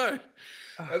 I know.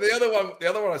 And the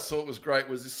other one I saw was great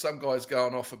was this, some guys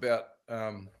going off about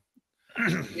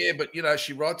yeah, but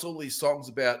she writes all these songs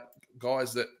about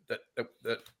guys that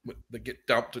get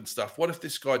dumped and stuff. What if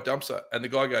this guy dumps her? And the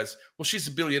guy goes, well, she's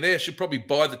a billionaire. She'll probably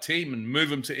buy the team and move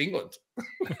them to England.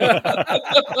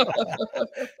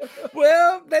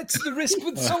 Well, that's the risk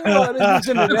with songwriters,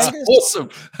 isn't it? That's awesome.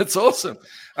 That's awesome.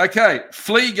 Okay.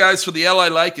 Flea goes for the LA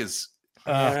Lakers.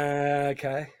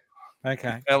 Okay.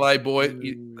 LA boy.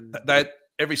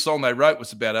 Every song they wrote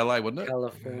was about LA, wasn't it?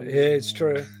 California. Yeah, it's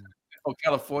true. Oh,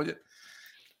 California.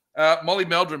 Molly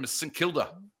Meldrum is St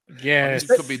Kilda. Yeah, this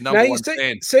could be number one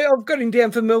fan. See, I've got him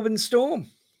down for Melbourne Storm.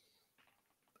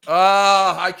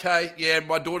 Ah, okay. Yeah,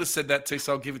 my daughter said that too,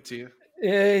 so I'll give it to you.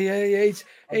 Yeah.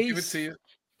 I'll give it to you.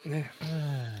 Yeah.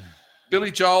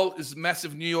 Billy Joel is a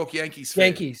massive New York Yankees fan.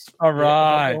 Yankees. All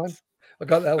right. I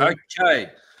got that one.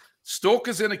 Okay.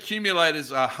 Stalkers and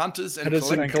accumulators are hunters and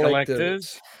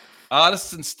collectors.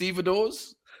 Artists and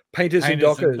stevedores. Painters and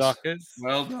dockers.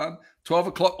 Well done. 12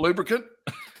 o'clock lubricant.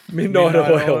 Midnight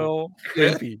oil.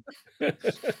 Creepy.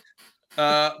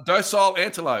 Docile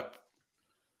antelope.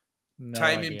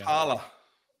 Tame Impala.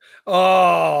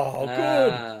 Oh,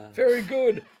 good. Very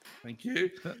good. Thank you.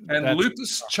 And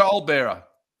Lupus Childbearer.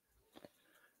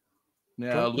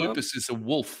 Now, Lupus is a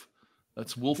wolf.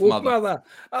 That's Wolf Mother.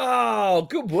 Oh,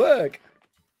 good work.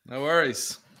 No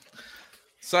worries.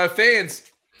 So, fans,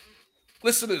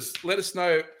 listeners, let us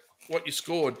know what you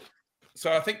scored.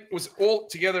 So, I think it was all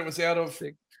together, it was out of,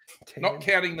 10. Not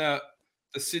counting the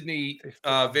Sydney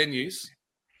venues,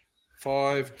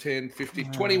 5, 10, 50,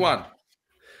 21.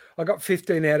 I got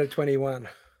 15 out of 21.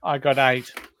 I got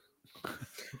 8.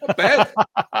 Not bad.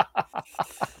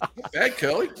 Not bad,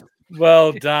 Curly.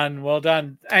 Well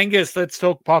done. Angus, let's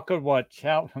talk Pocket Watch.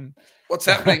 What's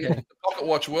happening in the Pocket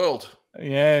Watch world?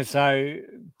 Yeah, so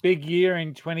big year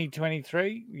in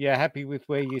 2023. You're happy with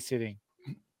where you're sitting?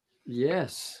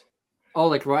 Yes. Oh,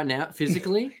 like right now,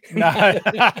 physically? No.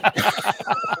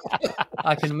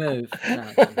 I can move.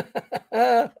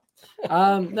 No,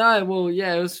 well,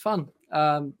 yeah, it was fun.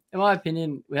 In my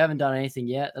opinion, we haven't done anything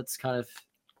yet. That's kind of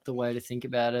the way to think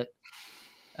about it.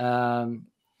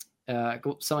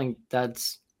 Something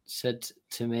Dad's said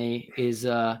to me is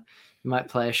you might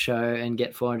play a show and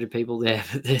get 400 people there,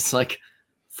 but there's like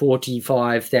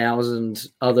 45,000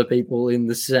 other people in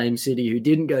the same city who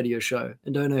didn't go to your show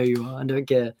and don't know who you are and don't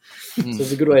care. So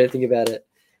it's a good way to think about it.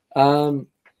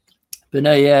 But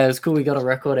no, yeah, it was cool. We got a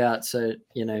record out, so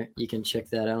you can check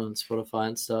that out on Spotify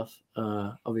and stuff.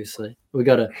 Obviously, we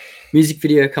got a music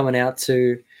video coming out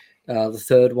too, the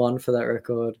third one for that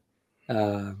record.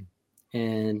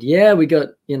 And yeah, we got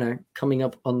coming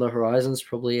up on the horizons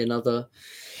probably another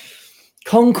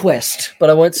conquest, but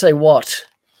I won't say what.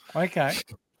 Okay.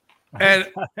 And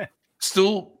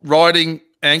still writing,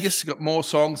 Angus. You got more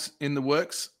songs in the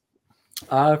works?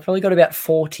 I've probably got about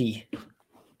 40.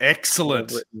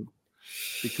 Excellent.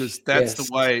 Because that's the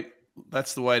way.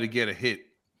 That's the way to get a hit.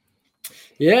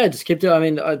 Yeah, just keep doing. I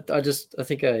mean, I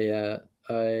think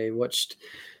I watched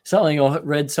something or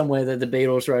read somewhere that the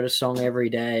Beatles wrote a song every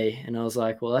day, and I was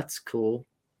like, well, that's cool.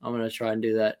 I'm gonna try and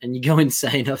do that. And you go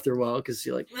insane after a while because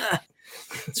you're like,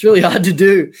 it's really hard to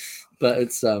do. But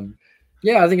it's I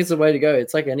think it's the way to go.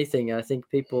 It's like anything. I think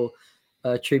people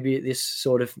attribute this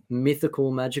sort of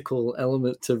mythical, magical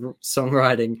element to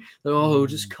songwriting. Oh,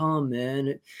 just come,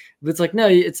 man. But it's like, no,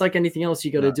 it's like anything else.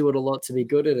 You got to do it a lot to be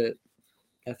good at it,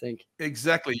 I think.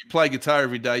 Exactly. You play guitar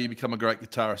every day, you become a great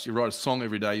guitarist. You write a song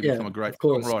every day, you become a great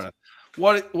songwriter.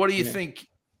 What do you think?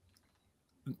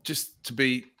 Just to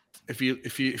be, if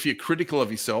you're critical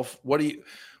of yourself, what do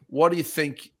you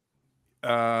think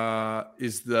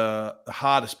is the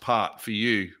hardest part for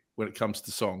you when it comes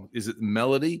to song? Is it the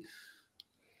melody?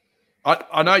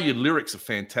 I know your lyrics are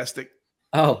fantastic.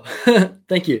 Oh,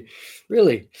 thank you.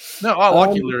 Really? No, I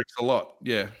like your lyrics a lot.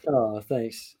 Yeah. Oh,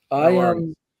 thanks.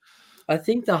 No I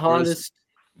think the hardest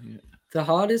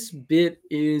bit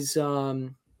is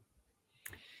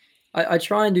I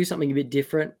try and do something a bit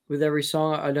different with every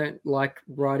song. I don't like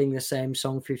writing the same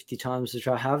song 50 times, which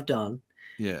I have done.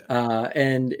 Yeah.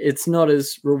 And it's not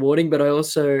as rewarding, but I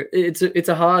also it's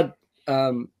a hard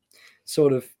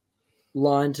sort of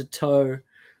line to toe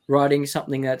writing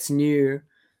something that's new,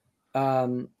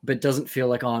 but doesn't feel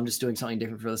like, I'm just doing something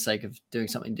different for the sake of doing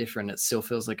something different. It still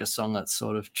feels like a song that's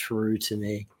sort of true to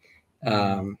me,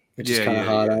 which is kind of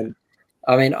hard. Yeah.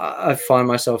 I mean, I find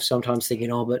myself sometimes thinking,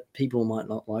 but people might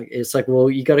not like it. It's like, well,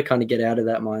 you got to kind of get out of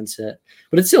that mindset,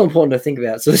 but it's still important to think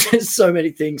about. So there's so many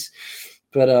things,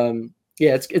 but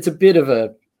it's a bit of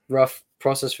a rough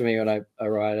process for me when I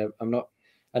write.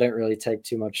 I don't really take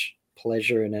too much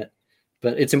pleasure in it.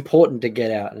 But it's important to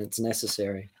get out, and it's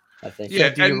necessary, I think. So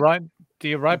do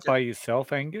you write by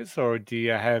yourself, Angus, or do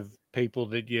you have people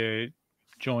that you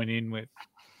join in with?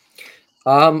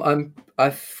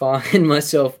 I find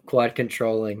myself quite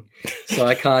controlling, so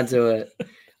I can't do it.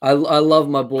 I love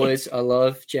my boys. I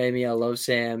love Jamie. I love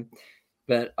Sam,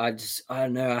 but I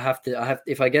don't know. I have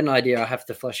if I get an idea, I have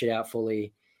to flesh it out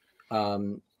fully,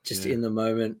 just in the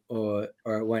moment, or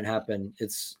it won't happen.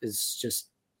 It's just,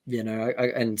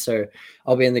 and so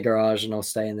I'll be in the garage and I'll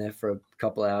stay in there for a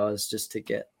couple of hours just to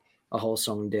get a whole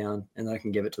song down, and then I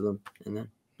can give it to them, and then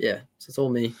so it's all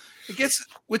me. I guess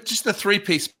with just a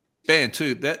 3-piece band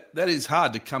too, that is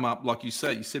hard to come up, like you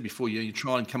said before. You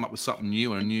try and come up with something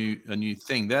new and a new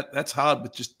thing. That's hard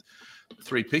with just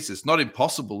 3 pieces. Not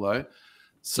impossible though.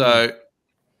 So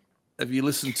have you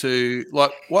listened to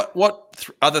like what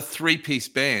other 3-piece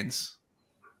bands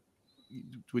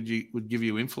would give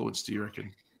you influence, do you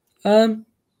reckon?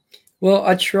 Well,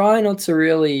 I try not to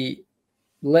really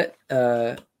let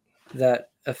that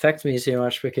affect me too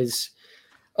much, because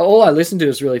all I listen to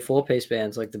is really 4-piece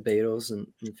bands like the Beatles and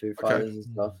Foo Fighters and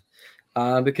stuff.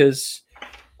 Because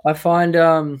I find,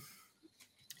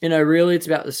 really it's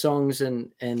about the songs, and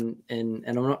I'm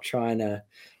not trying to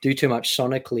do too much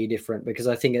sonically different, because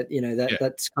I think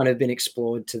that's kind of been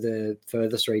explored to the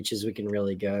furthest reaches we can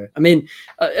really go. I mean,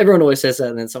 everyone always says that,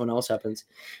 and then someone else happens,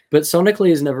 but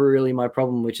sonically is never really my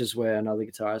problem, which is where another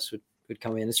guitarist would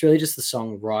come in. It's really just the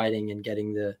song writing and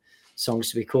getting the songs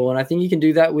to be cool, and I think you can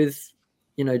do that with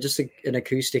just an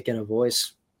acoustic and a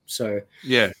voice. So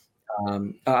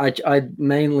I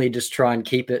mainly just try and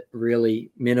keep it really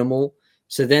minimal.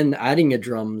 So then adding a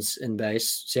drums and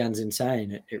bass sounds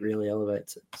insane. It really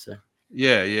elevates it. So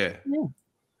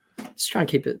just try and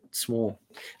keep it small.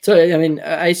 So I mean,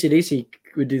 AC/DC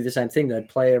would do the same thing. They'd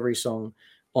play every song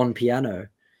on piano,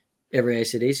 every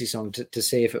AC/DC song, to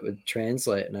see if it would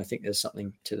translate. And I think there's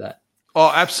something to that. Oh,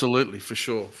 absolutely, for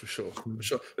sure.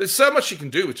 There's so much you can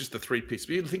do with just the 3-piece.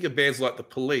 You think of bands like the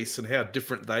Police and how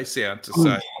different they sound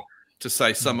to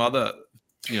say some other,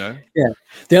 Yeah.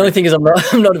 The only thing is I'm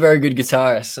not a very good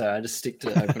guitarist, so I just stick to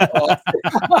open.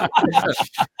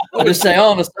 I'll just say,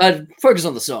 I focus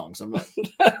on the songs. I'm not.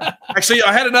 Actually,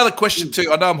 I had another question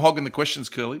too. I know I'm hogging the questions,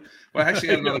 Curly. But I actually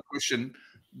had another question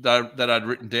that I'd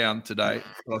written down today.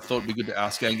 I thought it'd be good to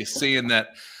ask Angus, seeing that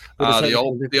the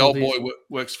old boy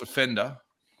works for Fender.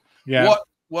 Yeah.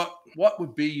 What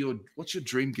would be what's your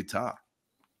dream guitar?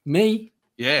 Me?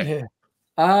 Yeah.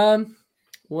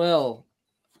 Well,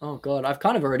 oh God, I've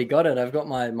kind of already got it. I've got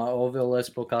my Orville Les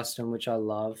Paul Custom, which I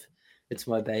love. It's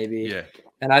my baby. Yeah.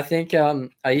 And I think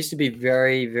I used to be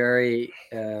very, very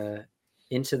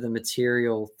into the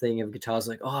material thing of guitars.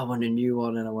 Like, I want a new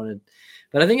one, and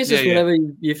but I think it's just whatever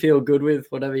you feel good with,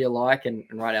 whatever you like. And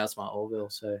right now it's my Orville.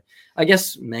 So I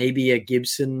guess maybe a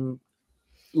Gibson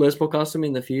Les Paul Custom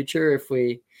in the future if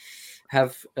we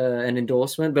have an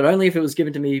endorsement, but only if it was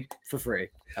given to me for free.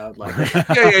 I would like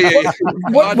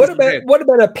it. What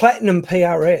about a Platinum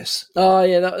PRS? Oh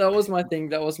yeah, that was my thing.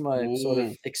 That was my sort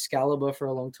of Excalibur for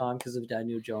a long time because of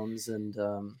Daniel Johns and.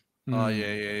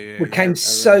 We came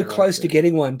so close to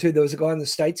getting one too. There was a guy in the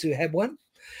States who had one.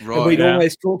 Right, and we'd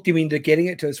always talked him into getting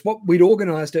it to us. What we'd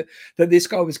organised it that this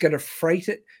guy was going to freight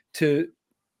it to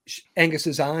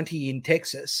Angus's auntie in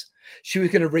Texas. She was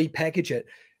going to repackage it.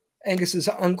 Angus's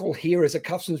uncle here is a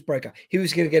customs broker. He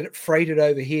was going to get it freighted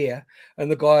over here,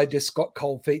 and the guy just got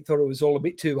cold feet. Thought it was all a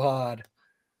bit too hard.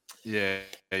 Yeah.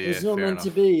 It's not meant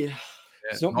to be.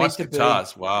 It's not nice meant to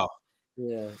guitars. be. Wow.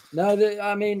 Yeah. No,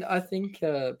 I mean, I think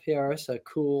PRS are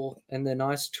cool and they're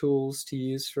nice tools to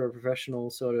use for a professional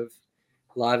sort of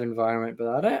live environment,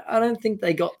 but I don't think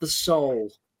they got the soul.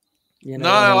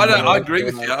 No, I don't. I agree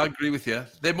with you. I agree with you.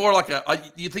 They're more like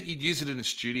you think you'd use it in a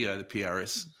studio, the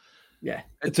PRS. Yeah,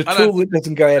 it's a tool that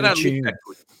doesn't go out of tune.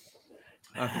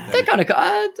 They're kind of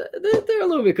they're a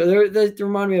little bit cool. They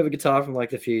remind me of a guitar from like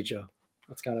the future.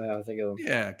 That's kind of how I think of them.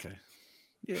 Yeah. Okay.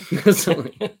 Yeah.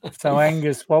 So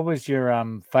Angus, what was your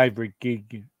favorite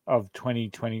gig of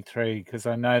 2023? Because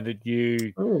I know that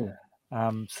you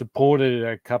supported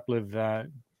a couple of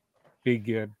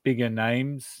bigger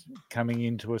names coming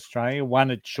into Australia.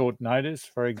 One at short notice,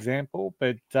 for example.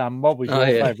 But what was your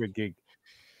favorite gig?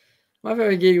 My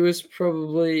favorite gig was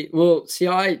probably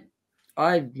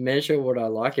I measure what I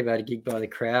like about a gig by the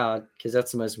crowd because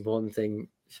that's the most important thing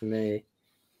for me.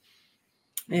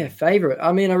 Yeah, favorite.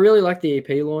 I mean, I really liked the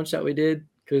EP launch that we did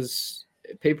because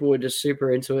people were just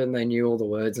super into it and they knew all the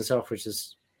words and stuff, which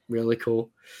is really cool.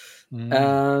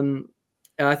 And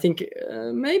I think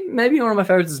maybe one of my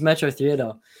favorites is Metro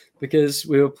Theatre because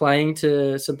we were playing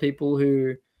to some people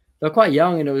who they're quite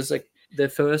young and it was like their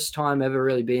first time ever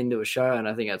really being to a show, and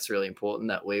I think that's really important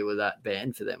that we were that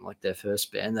band for them, like their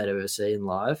first band they'd ever seen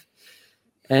live.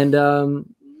 And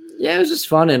yeah, it was just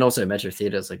fun, and also Metro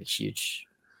Theatre is like a huge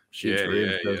room. So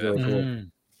it was really cool.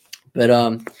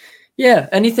 But yeah,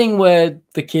 anything where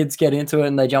the kids get into it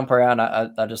and they jump around, I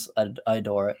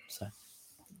adore it. So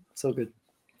it's all good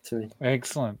to me.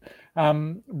 Excellent.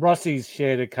 Rossi's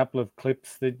shared a couple of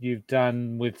clips that you've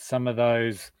done with some of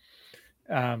those.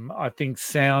 I think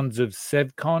Sounds of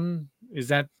Sevcon, is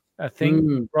that a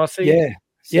thing, Rossi?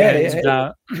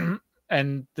 Yeah.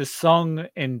 And the song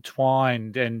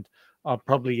Entwined, and I'll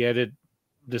probably edit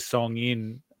the song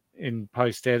in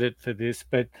post edit for this,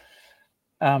 but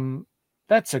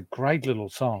that's a great little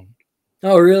song.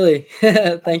 Oh, really?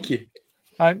 Thank you.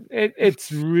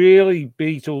 It's really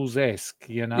Beatles-esque,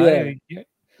 you know.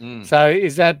 Yeah. So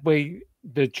is that where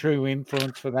the true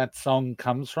influence for that song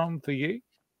comes from for you?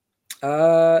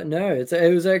 No,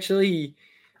 it was actually,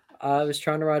 I was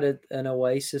trying to write an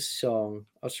Oasis song.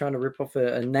 I was trying to rip off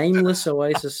a nameless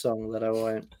Oasis song that I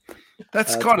won't.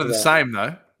 That's kind of the same,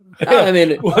 though. I mean,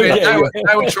 they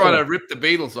were trying to rip the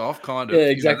Beatles off, kind of. Yeah,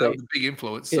 exactly. That was a big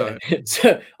influence. So.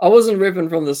 So I wasn't ripping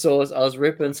from the source. I was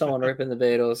ripping someone ripping the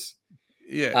Beatles.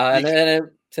 Yeah. And then it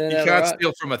turned out you can't right.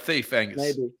 steal from a thief, Angus.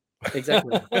 Maybe.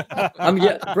 Exactly. I'm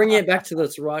bringing it back to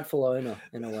its rightful owner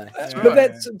in a way.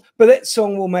 But that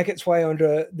song will make its way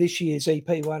onto this year's EP,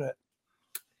 won't it?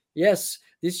 Yes,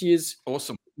 this year's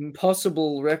awesome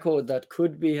impossible record that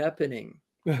could be happening.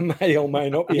 May or may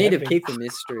not be. I need to keep a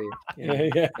mystery.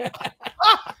 Yeah.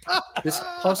 This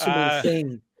possible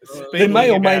thing. There may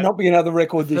or may not be another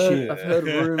record this year. I've heard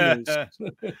rumors.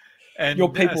 And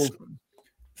your people.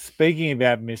 Speaking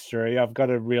about mystery, I've got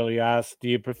to really ask, do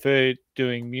you prefer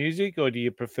doing music or do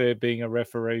you prefer being a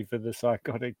referee for the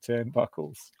Psychotic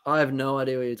Turnbuckles? I have no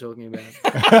idea what you're talking about.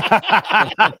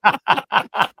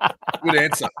 Good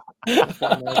answer.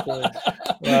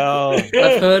 Well,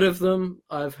 I've heard of them.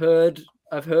 I've heard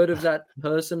of that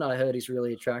person. I heard he's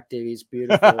really attractive. He's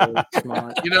beautiful,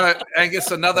 smart. You know,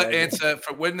 Angus, another answer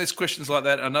for when there's questions like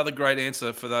that, another great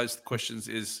answer for those questions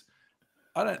is,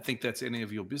 I don't think that's any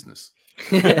of your business.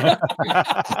 I have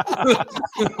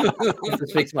to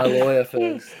speak to my lawyer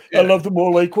first. I love them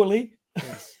all equally.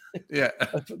 Yes. Yeah.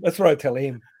 That's what I tell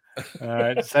him. All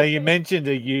right. So you mentioned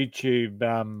a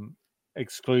YouTube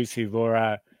exclusive or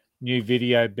a new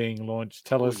video being launched.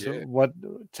 Tell us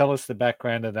the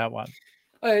background of that one.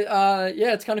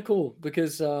 Yeah, it's kind of cool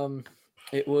because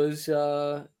it was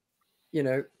I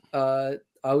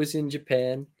was in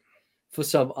Japan for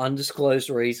some undisclosed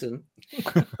reason.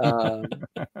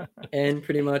 And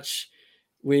pretty much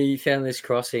we found this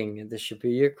crossing, the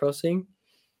Shibuya crossing.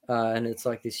 And it's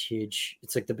like this huge,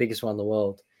 it's like the biggest one in the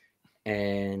world.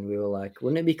 And we were like,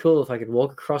 wouldn't it be cool if I could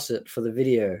walk across it for the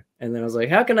video? And then I was like,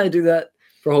 how can I do that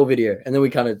for a whole video? And then we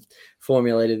kind of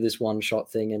formulated this one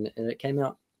shot thing and it came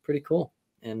out pretty cool.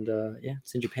 And yeah,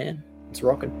 it's in Japan. It's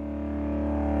rocking.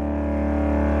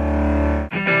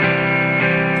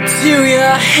 Do you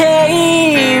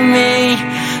hate me?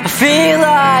 I feel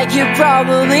like you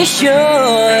probably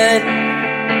should.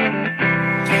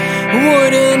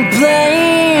 Wouldn't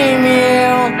blame you.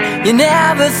 You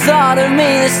never thought of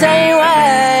me the same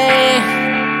way.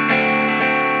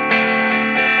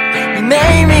 You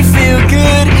made me feel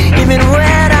good, even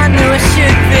when I knew I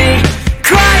should be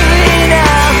crying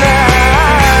out loud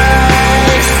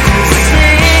to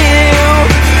see you.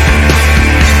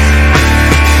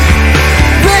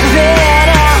 Ripping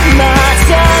out my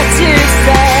tongue to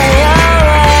stay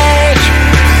awake.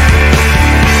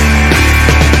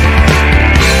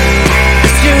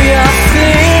 Do you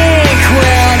think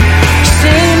when you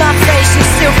see my face you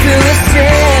still feel the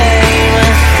same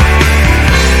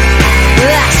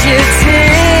that you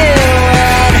did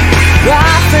when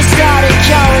I first started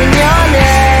calling your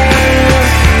name?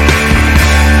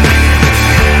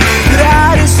 But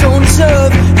I just don't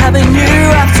deserve having you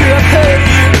after I've hurt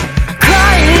you.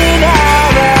 Crying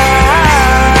out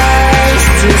eyes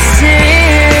to see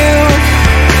you.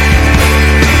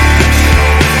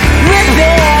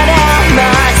 Ripping out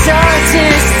my tongue to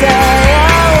stay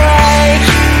awake.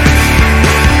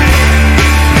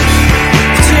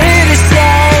 To this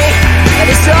day, and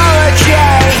it's all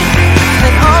okay.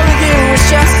 And all of you was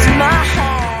just in my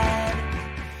head.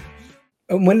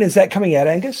 And when is that coming out,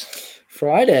 Angus?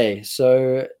 Friday.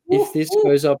 So if this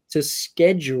goes up to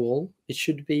schedule, it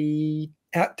should be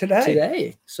out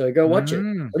today. So go watch it.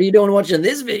 What are you doing watching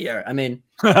this video? I mean,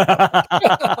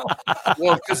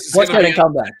 Well, what's going to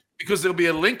come back? Because there'll be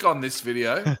a link on this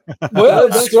video.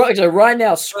 Well, so right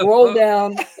now, scroll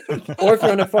down, or if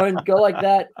you're on a phone, go like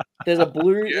that. There's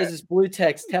this blue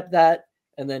text. Tap that,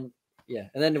 and then yeah,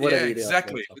 and then whatever Yeah, you do.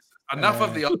 exactly. Enough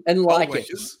of the and old like it.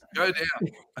 wedges. Go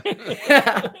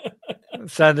down.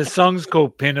 So the song's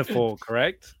called Pinafore,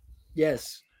 correct?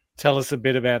 Yes. Tell us a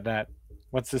bit about that.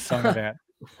 What's the song about?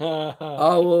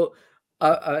 Oh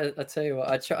well, I tell you what,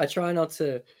 I try not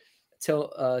to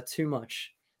tell too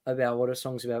much about what a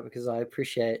song's about because I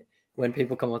appreciate when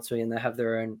people come up to me and they have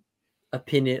their own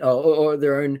opinion or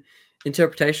their own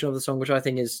interpretation of the song, which I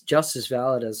think is just as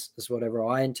valid as whatever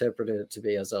I interpreted it to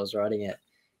be as I was writing it.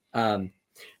 And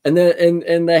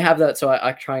they have that, so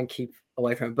I try and keep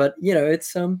away from it. But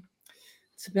it's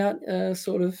about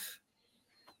sort of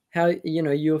how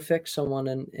you affect someone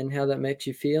and how that makes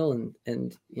you feel,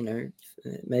 and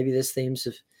maybe there's themes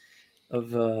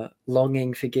of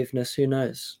longing, forgiveness. Who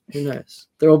knows?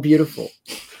 They're all beautiful.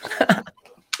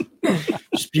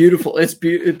 Just beautiful. It's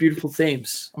beautiful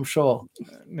themes, I'm sure.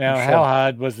 Now, I'm how sure.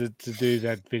 hard was it to do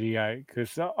that video?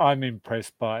 Because I'm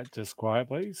impressed by it, just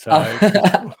quietly. So,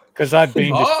 because I've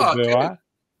been to Shibuya. Okay.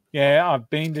 Yeah, I've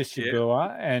been to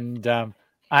Shibuya, and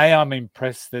I'm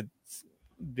impressed that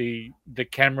the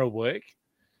camera work,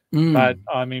 but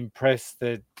I'm impressed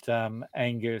that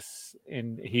Angus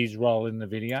in his role in the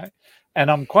video,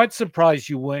 and I'm quite surprised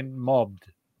you weren't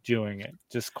mobbed during it,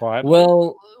 just quietly.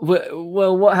 Well,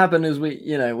 what happened is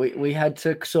we had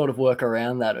to sort of work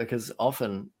around that because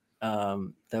often it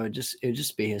would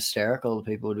just be hysterical.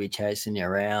 People would be chasing you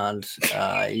around.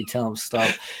 You tell them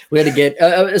stop. We had to get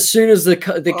as soon as the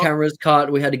cameras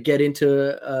cut, we had to get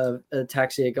into a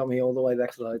taxi. It got me all the way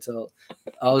back to the hotel.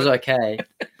 I was okay.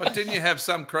 But didn't you have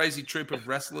some crazy troop of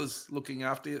wrestlers looking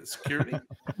after you at security?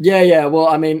 Yeah. Well,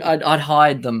 I mean, I'd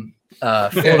hide them. For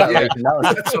that reason.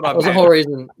 That's what I that was the meant. whole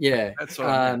reason. Yeah. That's what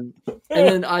I meant. And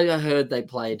then I heard they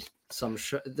played some.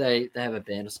 They have a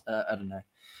band. I don't know.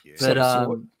 Yeah. But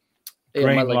yeah,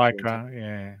 Green my leg Lycra,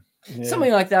 yeah.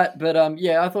 something like that. But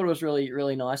yeah, I thought it was really,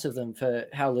 really nice of them for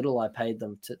how little I paid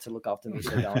them to look after me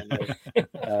so valiantly.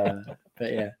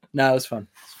 But yeah, no, it was fun.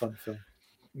 It's fun film.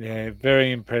 Yeah,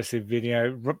 very impressive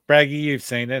video. Braggy, you've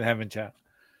seen it, haven't you?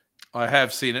 I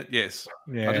have seen it, yes.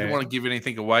 Yeah. I didn't want to give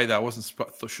anything away, though. I wasn't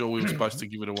sure we were supposed to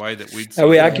give it away that we'd Are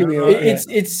we seen it. arguing?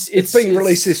 It's being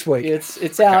released this week.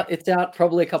 It's out. It's out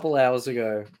probably a couple hours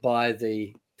ago by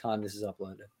the time this is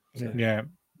uploaded. Yeah.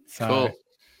 So Cool.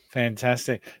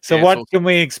 fantastic. So Yeah, what it's can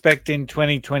we expect in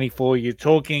 2024? You're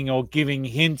talking or giving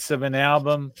hints of an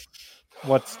album.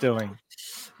 What's doing?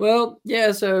 Well,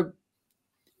 yeah. So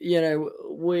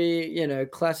we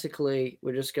classically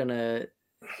we're just gonna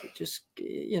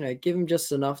give them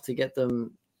just enough to get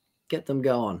them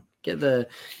going, get the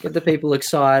people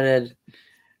excited.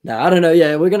 No, I don't know.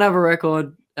 Yeah, we're gonna have a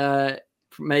record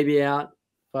maybe out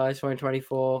by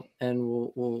 2024, and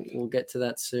we'll get to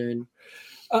that soon.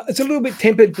 It's a little bit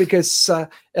tempered because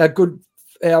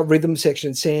our rhythm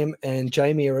section, Sam and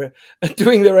Jamie, are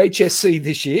doing their HSC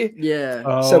this year.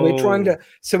 Yeah. So we're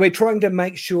trying to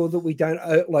make sure that we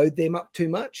don't load them up too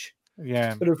much.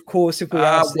 Yeah. But of course, if we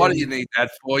ask What them, do you need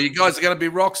that for? You guys are going to be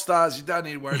rock stars. You don't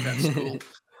need to worry about school.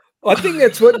 I think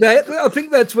that's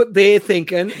what they're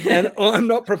thinking, and I'm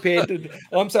not prepared to.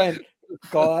 I'm saying,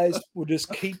 guys, we'll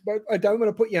just keep. I don't want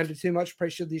to put you under too much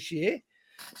pressure this year,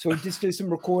 so we'll just do some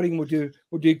recording. We'll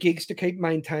do gigs to keep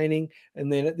maintaining,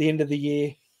 and then at the end of the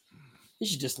year, you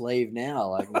should just leave now.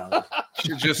 Like, no.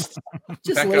 You should just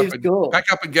Just leave school.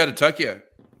 pack up and go to Tokyo.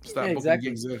 Start Yeah, booking exactly.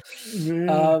 gigs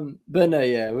there. But no,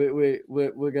 yeah,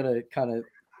 we're gonna kind of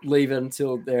leave it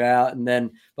until they're out, and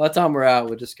then by the time we're out,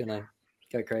 we're just gonna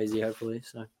go crazy, hopefully.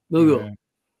 So we'll go.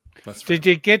 Did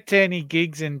you get to any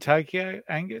gigs in Tokyo,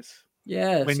 Angus?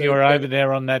 Yeah, When so- you were over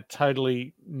there on that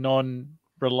totally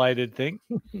non-related thing?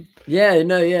 Yeah,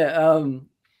 no, yeah,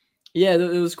 yeah.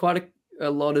 There was quite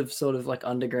a lot of sort of like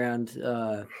underground,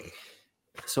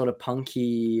 sort of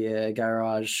punky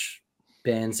garage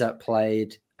bands that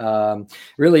played.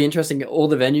 Really interesting. All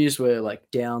the venues were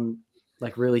like down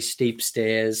like really steep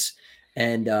stairs,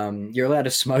 and you're allowed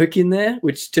to smoke in there,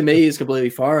 which to me is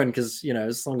completely foreign because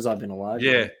as long as I've been alive,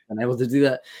 Yeah. I've been able to do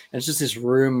that. And it's just this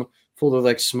room full of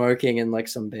like smoking and like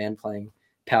some band playing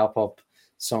power pop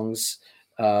songs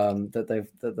that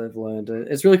they've learned.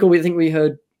 It's really cool. We think we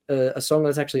heard a song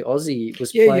that's actually Aussie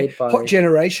was played by Hot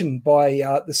Generation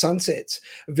by the Sunsets,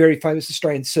 a very famous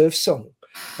Australian surf song,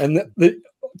 and the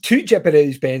two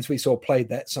Japanese bands we saw played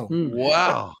that song.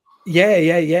 Wow. Yeah.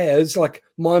 It was like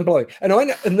mind blowing. And I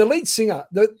know, and the lead singer,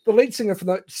 the lead singer for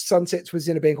the Sunsets was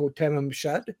in a band called Tamam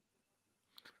Shud.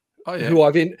 Oh yeah.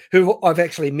 Who I've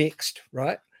actually mixed,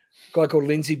 right? A guy called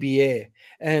Lindsay Bier.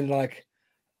 And like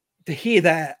to hear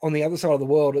that on the other side of the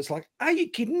world, it's like, are you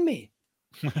kidding me?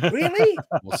 Really?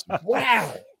 Awesome.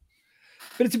 Wow.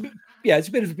 But yeah, it's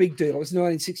a bit of a big deal. It was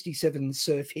 1967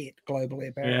 surf hit globally,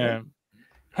 apparently. Yeah.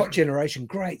 Hot Generation,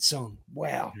 great song.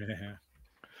 Wow. Yeah.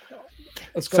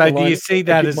 It's got So the do line, you see "I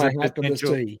that give as my a heart to the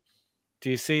potential? sea." Do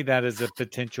you see that as a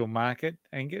potential market,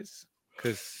 Angus?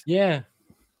 Because Yeah.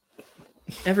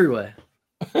 Everywhere.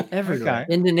 Everywhere.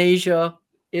 Okay. Indonesia,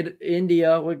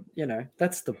 India,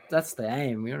 that's the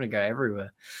aim. We want to go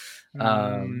everywhere.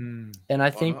 And I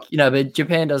think, but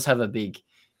Japan does have a big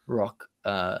rock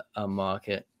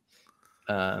market.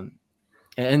 And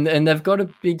they've got a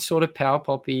big sort of power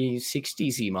poppy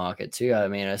 60s-y market too. I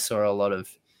mean, I saw a lot of,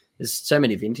 there's so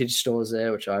many vintage stores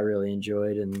there, which I really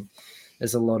enjoyed. And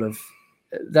there's a lot of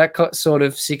that sort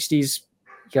of 60s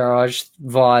garage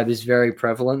vibe is very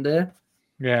prevalent there.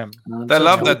 Yeah. They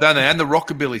love that, don't they? And the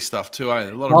rockabilly stuff too, eh?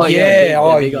 A lot of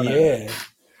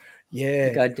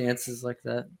The guy dances like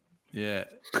that. Yeah.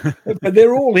 But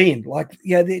they're all in. Like,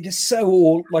 yeah, they're just so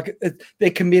all like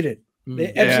they're committed.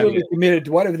 They're absolutely committed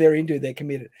to whatever they're into. They're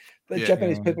committed. The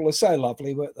Japanese people are so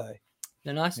lovely, weren't they?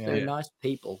 They're nice. Yeah. They're nice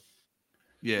people.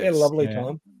 Yeah, They had a lovely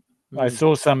time. I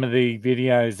saw some of the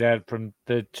videos out from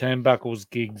the Turnbuckles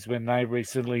gigs when they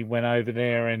recently went over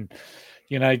there, and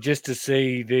just to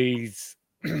see these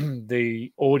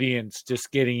the audience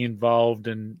just getting involved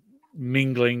and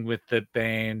mingling with the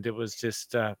band, it was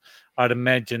just I'd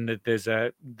imagine that there's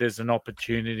an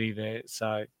opportunity there.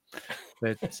 So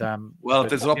that well, if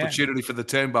there's an opportunity for the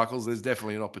Turnbuckles, there's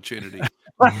definitely an opportunity.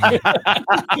 The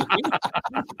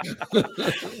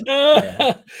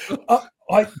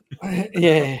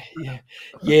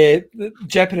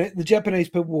Japanese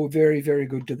people were very, very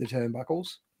good to the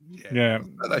Turnbuckles. Yeah.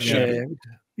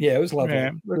 Yeah, it was lovely. Yeah.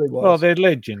 It really was. Well, they're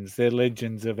legends. They're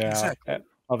legends of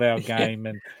our game,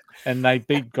 and they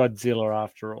beat Godzilla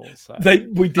after all. So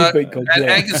we did beat Godzilla. And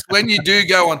Angus, when you do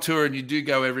go on tour and you do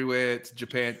go everywhere to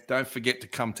Japan, don't forget to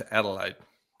come to Adelaide.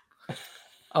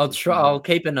 I'll try. I'll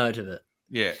keep a note of it.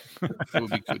 Yeah, it would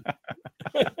be good.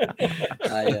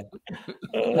 Yeah.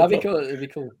 That'd be cool. It'd be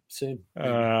cool soon.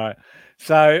 All right.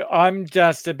 So I'm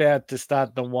just about to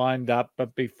start the wind up,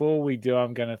 but before we do,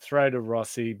 I'm going to throw to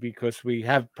Rossi because we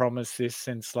have promised this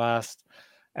since our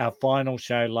final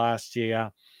show last year.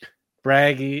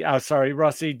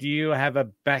 Rossi, do you have a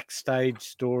backstage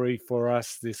story for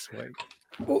us this week?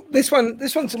 Well, this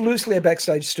one's loosely a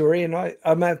backstage story, and I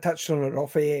may have touched on it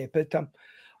off air, but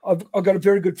I've got a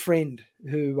very good friend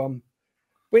who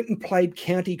went and played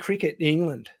county cricket in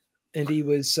England, and he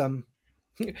was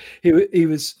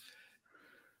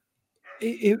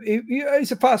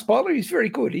he's a fast bowler. He's very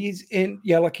good. He's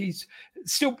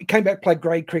still came back, played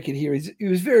grade cricket here. He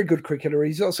was a very good cricketer.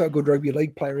 He's also a good rugby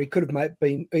league player. He could have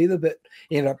been either, but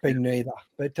he ended up being neither.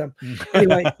 But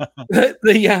anyway,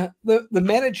 the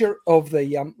manager of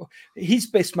his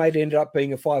best mate ended up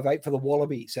being a 5'8" for the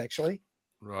Wallabies, actually.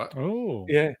 Right. Oh.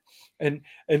 Yeah. And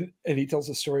he tells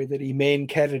a story that he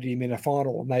man-catted him in a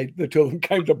final, and the two of them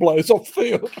came to blows off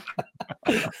field.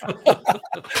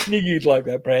 Knew you'd like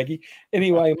that, Braggy.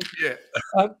 Anyway,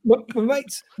 my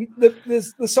mates,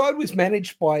 the side was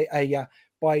managed by a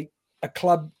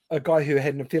club, a guy who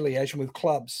had an affiliation with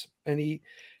clubs, and he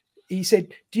said,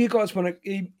 "Do you guys want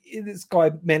to?" This guy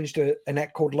managed an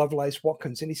act called Lovelace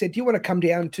Watkins, and he said, "Do you want to come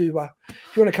down to? Do you want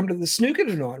to come to the snooker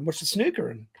tonight and watch the snooker?"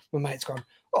 And my mate's gone,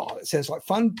 "Oh, it sounds like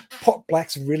fun." Pot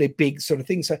black's a really big sort of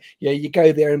thing. So yeah, you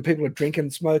go there and people are drinking,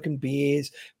 smoking beers,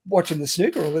 watching the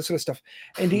snooker, all that sort of stuff.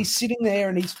 And he's sitting there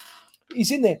and he's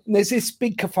in there, and there's this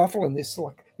big kerfuffle, and this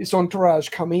entourage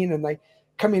come in and they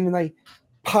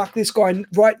park this guy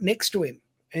right next to him.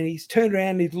 And he's turned around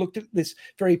and he's looked at this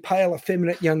very pale,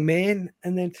 effeminate young man,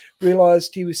 and then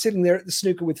realized he was sitting there at the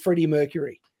snooker with Freddie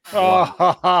Mercury.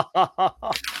 Oh.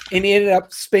 And he ended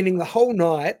up spending the whole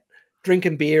night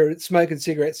drinking beer, smoking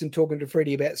cigarettes, and talking to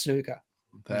Freddie about snooker.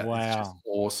 That is just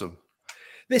awesome.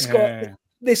 This guy.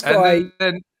 And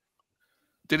then,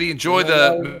 did he enjoy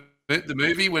the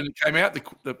movie when it came out, the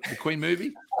Queen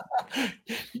movie?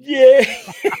 Yeah.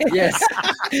 Yes.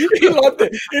 He loved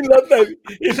it. He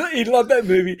loved that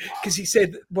movie because he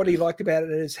said what he liked about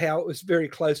it is how it was very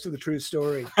close to the true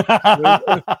story.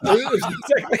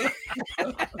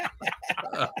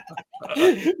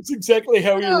 It's exactly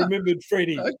how he remembered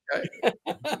Freddie. Okay.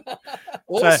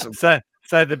 Awesome. So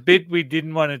the bit we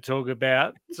didn't want to talk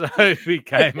about, so it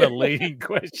became a leading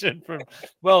question from.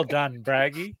 Well done,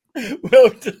 Braggy.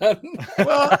 Well done.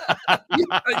 Well,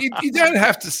 you don't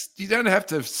have to. You don't have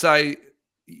to say.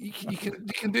 You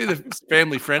can do the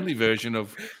family friendly version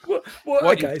of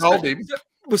what you told him.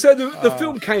 So the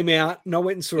film came out, and I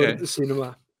went and saw it at the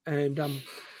cinema. And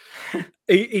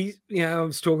he I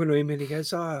was talking to him, and he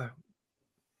goes, "Oh,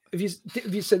 have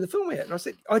you seen the film yet? And I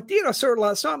said, I did. I saw it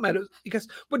last night, mate. He goes,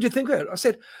 what do you think of it? I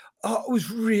said, oh, it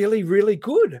was really, really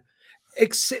good.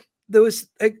 Except there was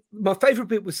my favourite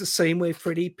bit was the scene where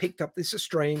Freddie picked up this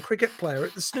Australian cricket player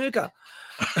at the snooker.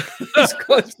 And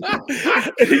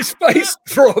his face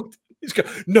dropped. He's going,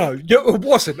 no, it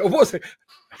wasn't.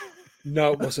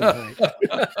 No, it wasn't, mate.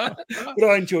 But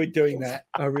I enjoyed doing that.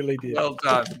 I really did. Well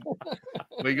done.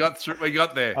 We got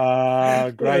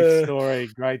there. Great story.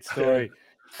 Great story.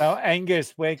 So,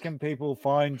 Angus, where can people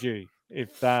find you?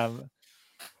 If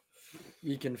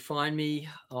You can find me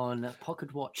on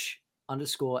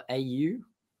PocketWatch_AU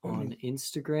on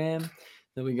Instagram.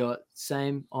 Then we got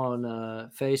same on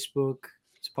Facebook.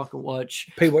 It's Pocket Watch.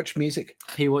 P-Watch Music.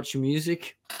 P-Watch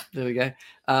Music. There we go.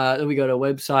 Then we got a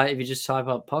website. If you just type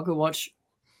up Pocket Watch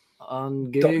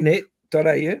on Google.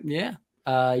 .net.au. Yeah.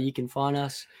 You can find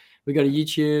us. We got a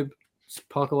YouTube. It's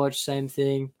Pocket Watch, same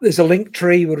thing. There's a link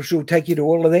tree which will take you to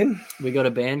all of them. We got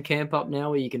a Bandcamp up now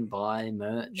where you can buy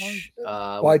merch.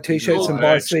 Buy T-shirts and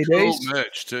buy CDs. Cool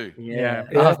merch too. Yeah.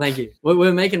 Oh, thank you.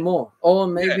 We're making more. Or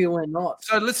maybe we're not.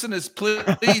 So listeners,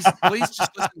 please just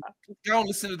listen. Go and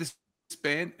listen to this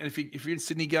band, and if you're in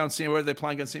Sydney, go and see where they're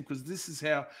playing, go and see them, because this is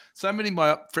how so many of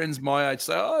my friends my age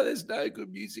say, oh, there's no good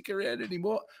music around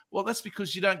anymore. Well, that's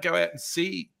because you don't go out and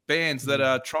see bands that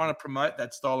are trying to promote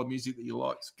that style of music that you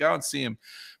like. So go and see them,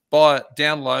 buy it,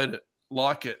 download it,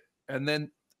 like it, and then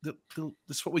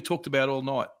that's what we talked about all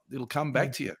night. It'll come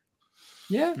back to you.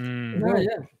 Yeah.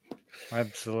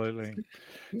 Absolutely.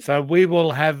 So we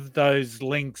will have those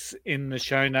links in the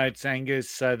show notes, Angus,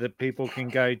 so that people can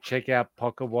go check out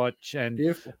Pocket Watch.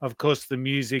 And of course, the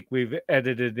music we've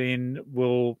edited in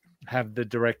will have the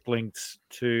direct links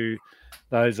to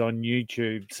those on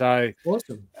YouTube. So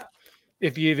awesome.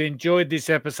 If you've enjoyed this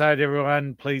episode,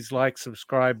 everyone, please like,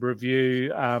 subscribe,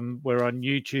 review. We're on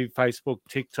YouTube, Facebook,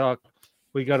 TikTok.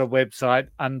 We got a website,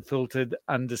 Unfiltered,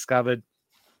 Undiscovered.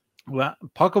 Well,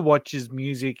 Pocket Watch's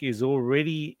music is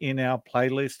already in our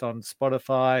playlist on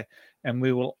Spotify, and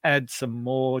we will add some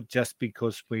more just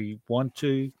because we want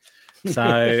to.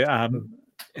 So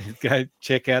go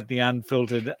check out the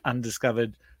Unfiltered,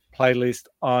 Undiscovered playlist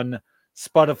on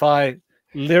Spotify.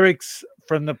 Lyrics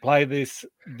from the playlist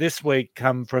this week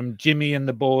come from Jimmy and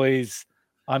the Boys.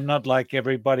 I'm not like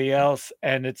everybody else,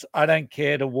 and it's I don't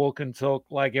care to walk and talk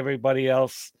like everybody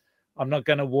else. I'm not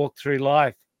going to walk through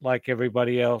life like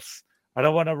everybody else. I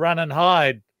don't want to run and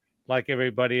hide like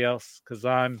everybody else because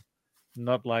I'm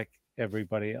not like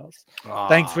everybody else.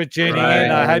 Thanks for tuning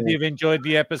in. I hope you've enjoyed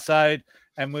the episode,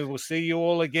 and we will see you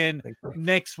all again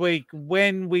next week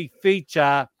when we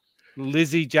feature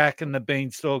Lizzie Jack and the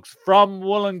Beanstalks from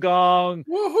Wollongong.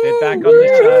 They're back on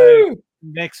the show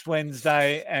next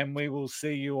Wednesday, and we will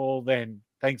see you all then.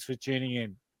 Thanks for tuning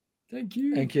in. Thank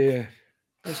you. Thank you.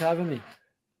 Thanks for having me.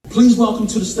 Please welcome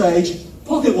to the stage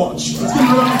Pocket Watch. Let's give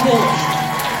him a round of applause.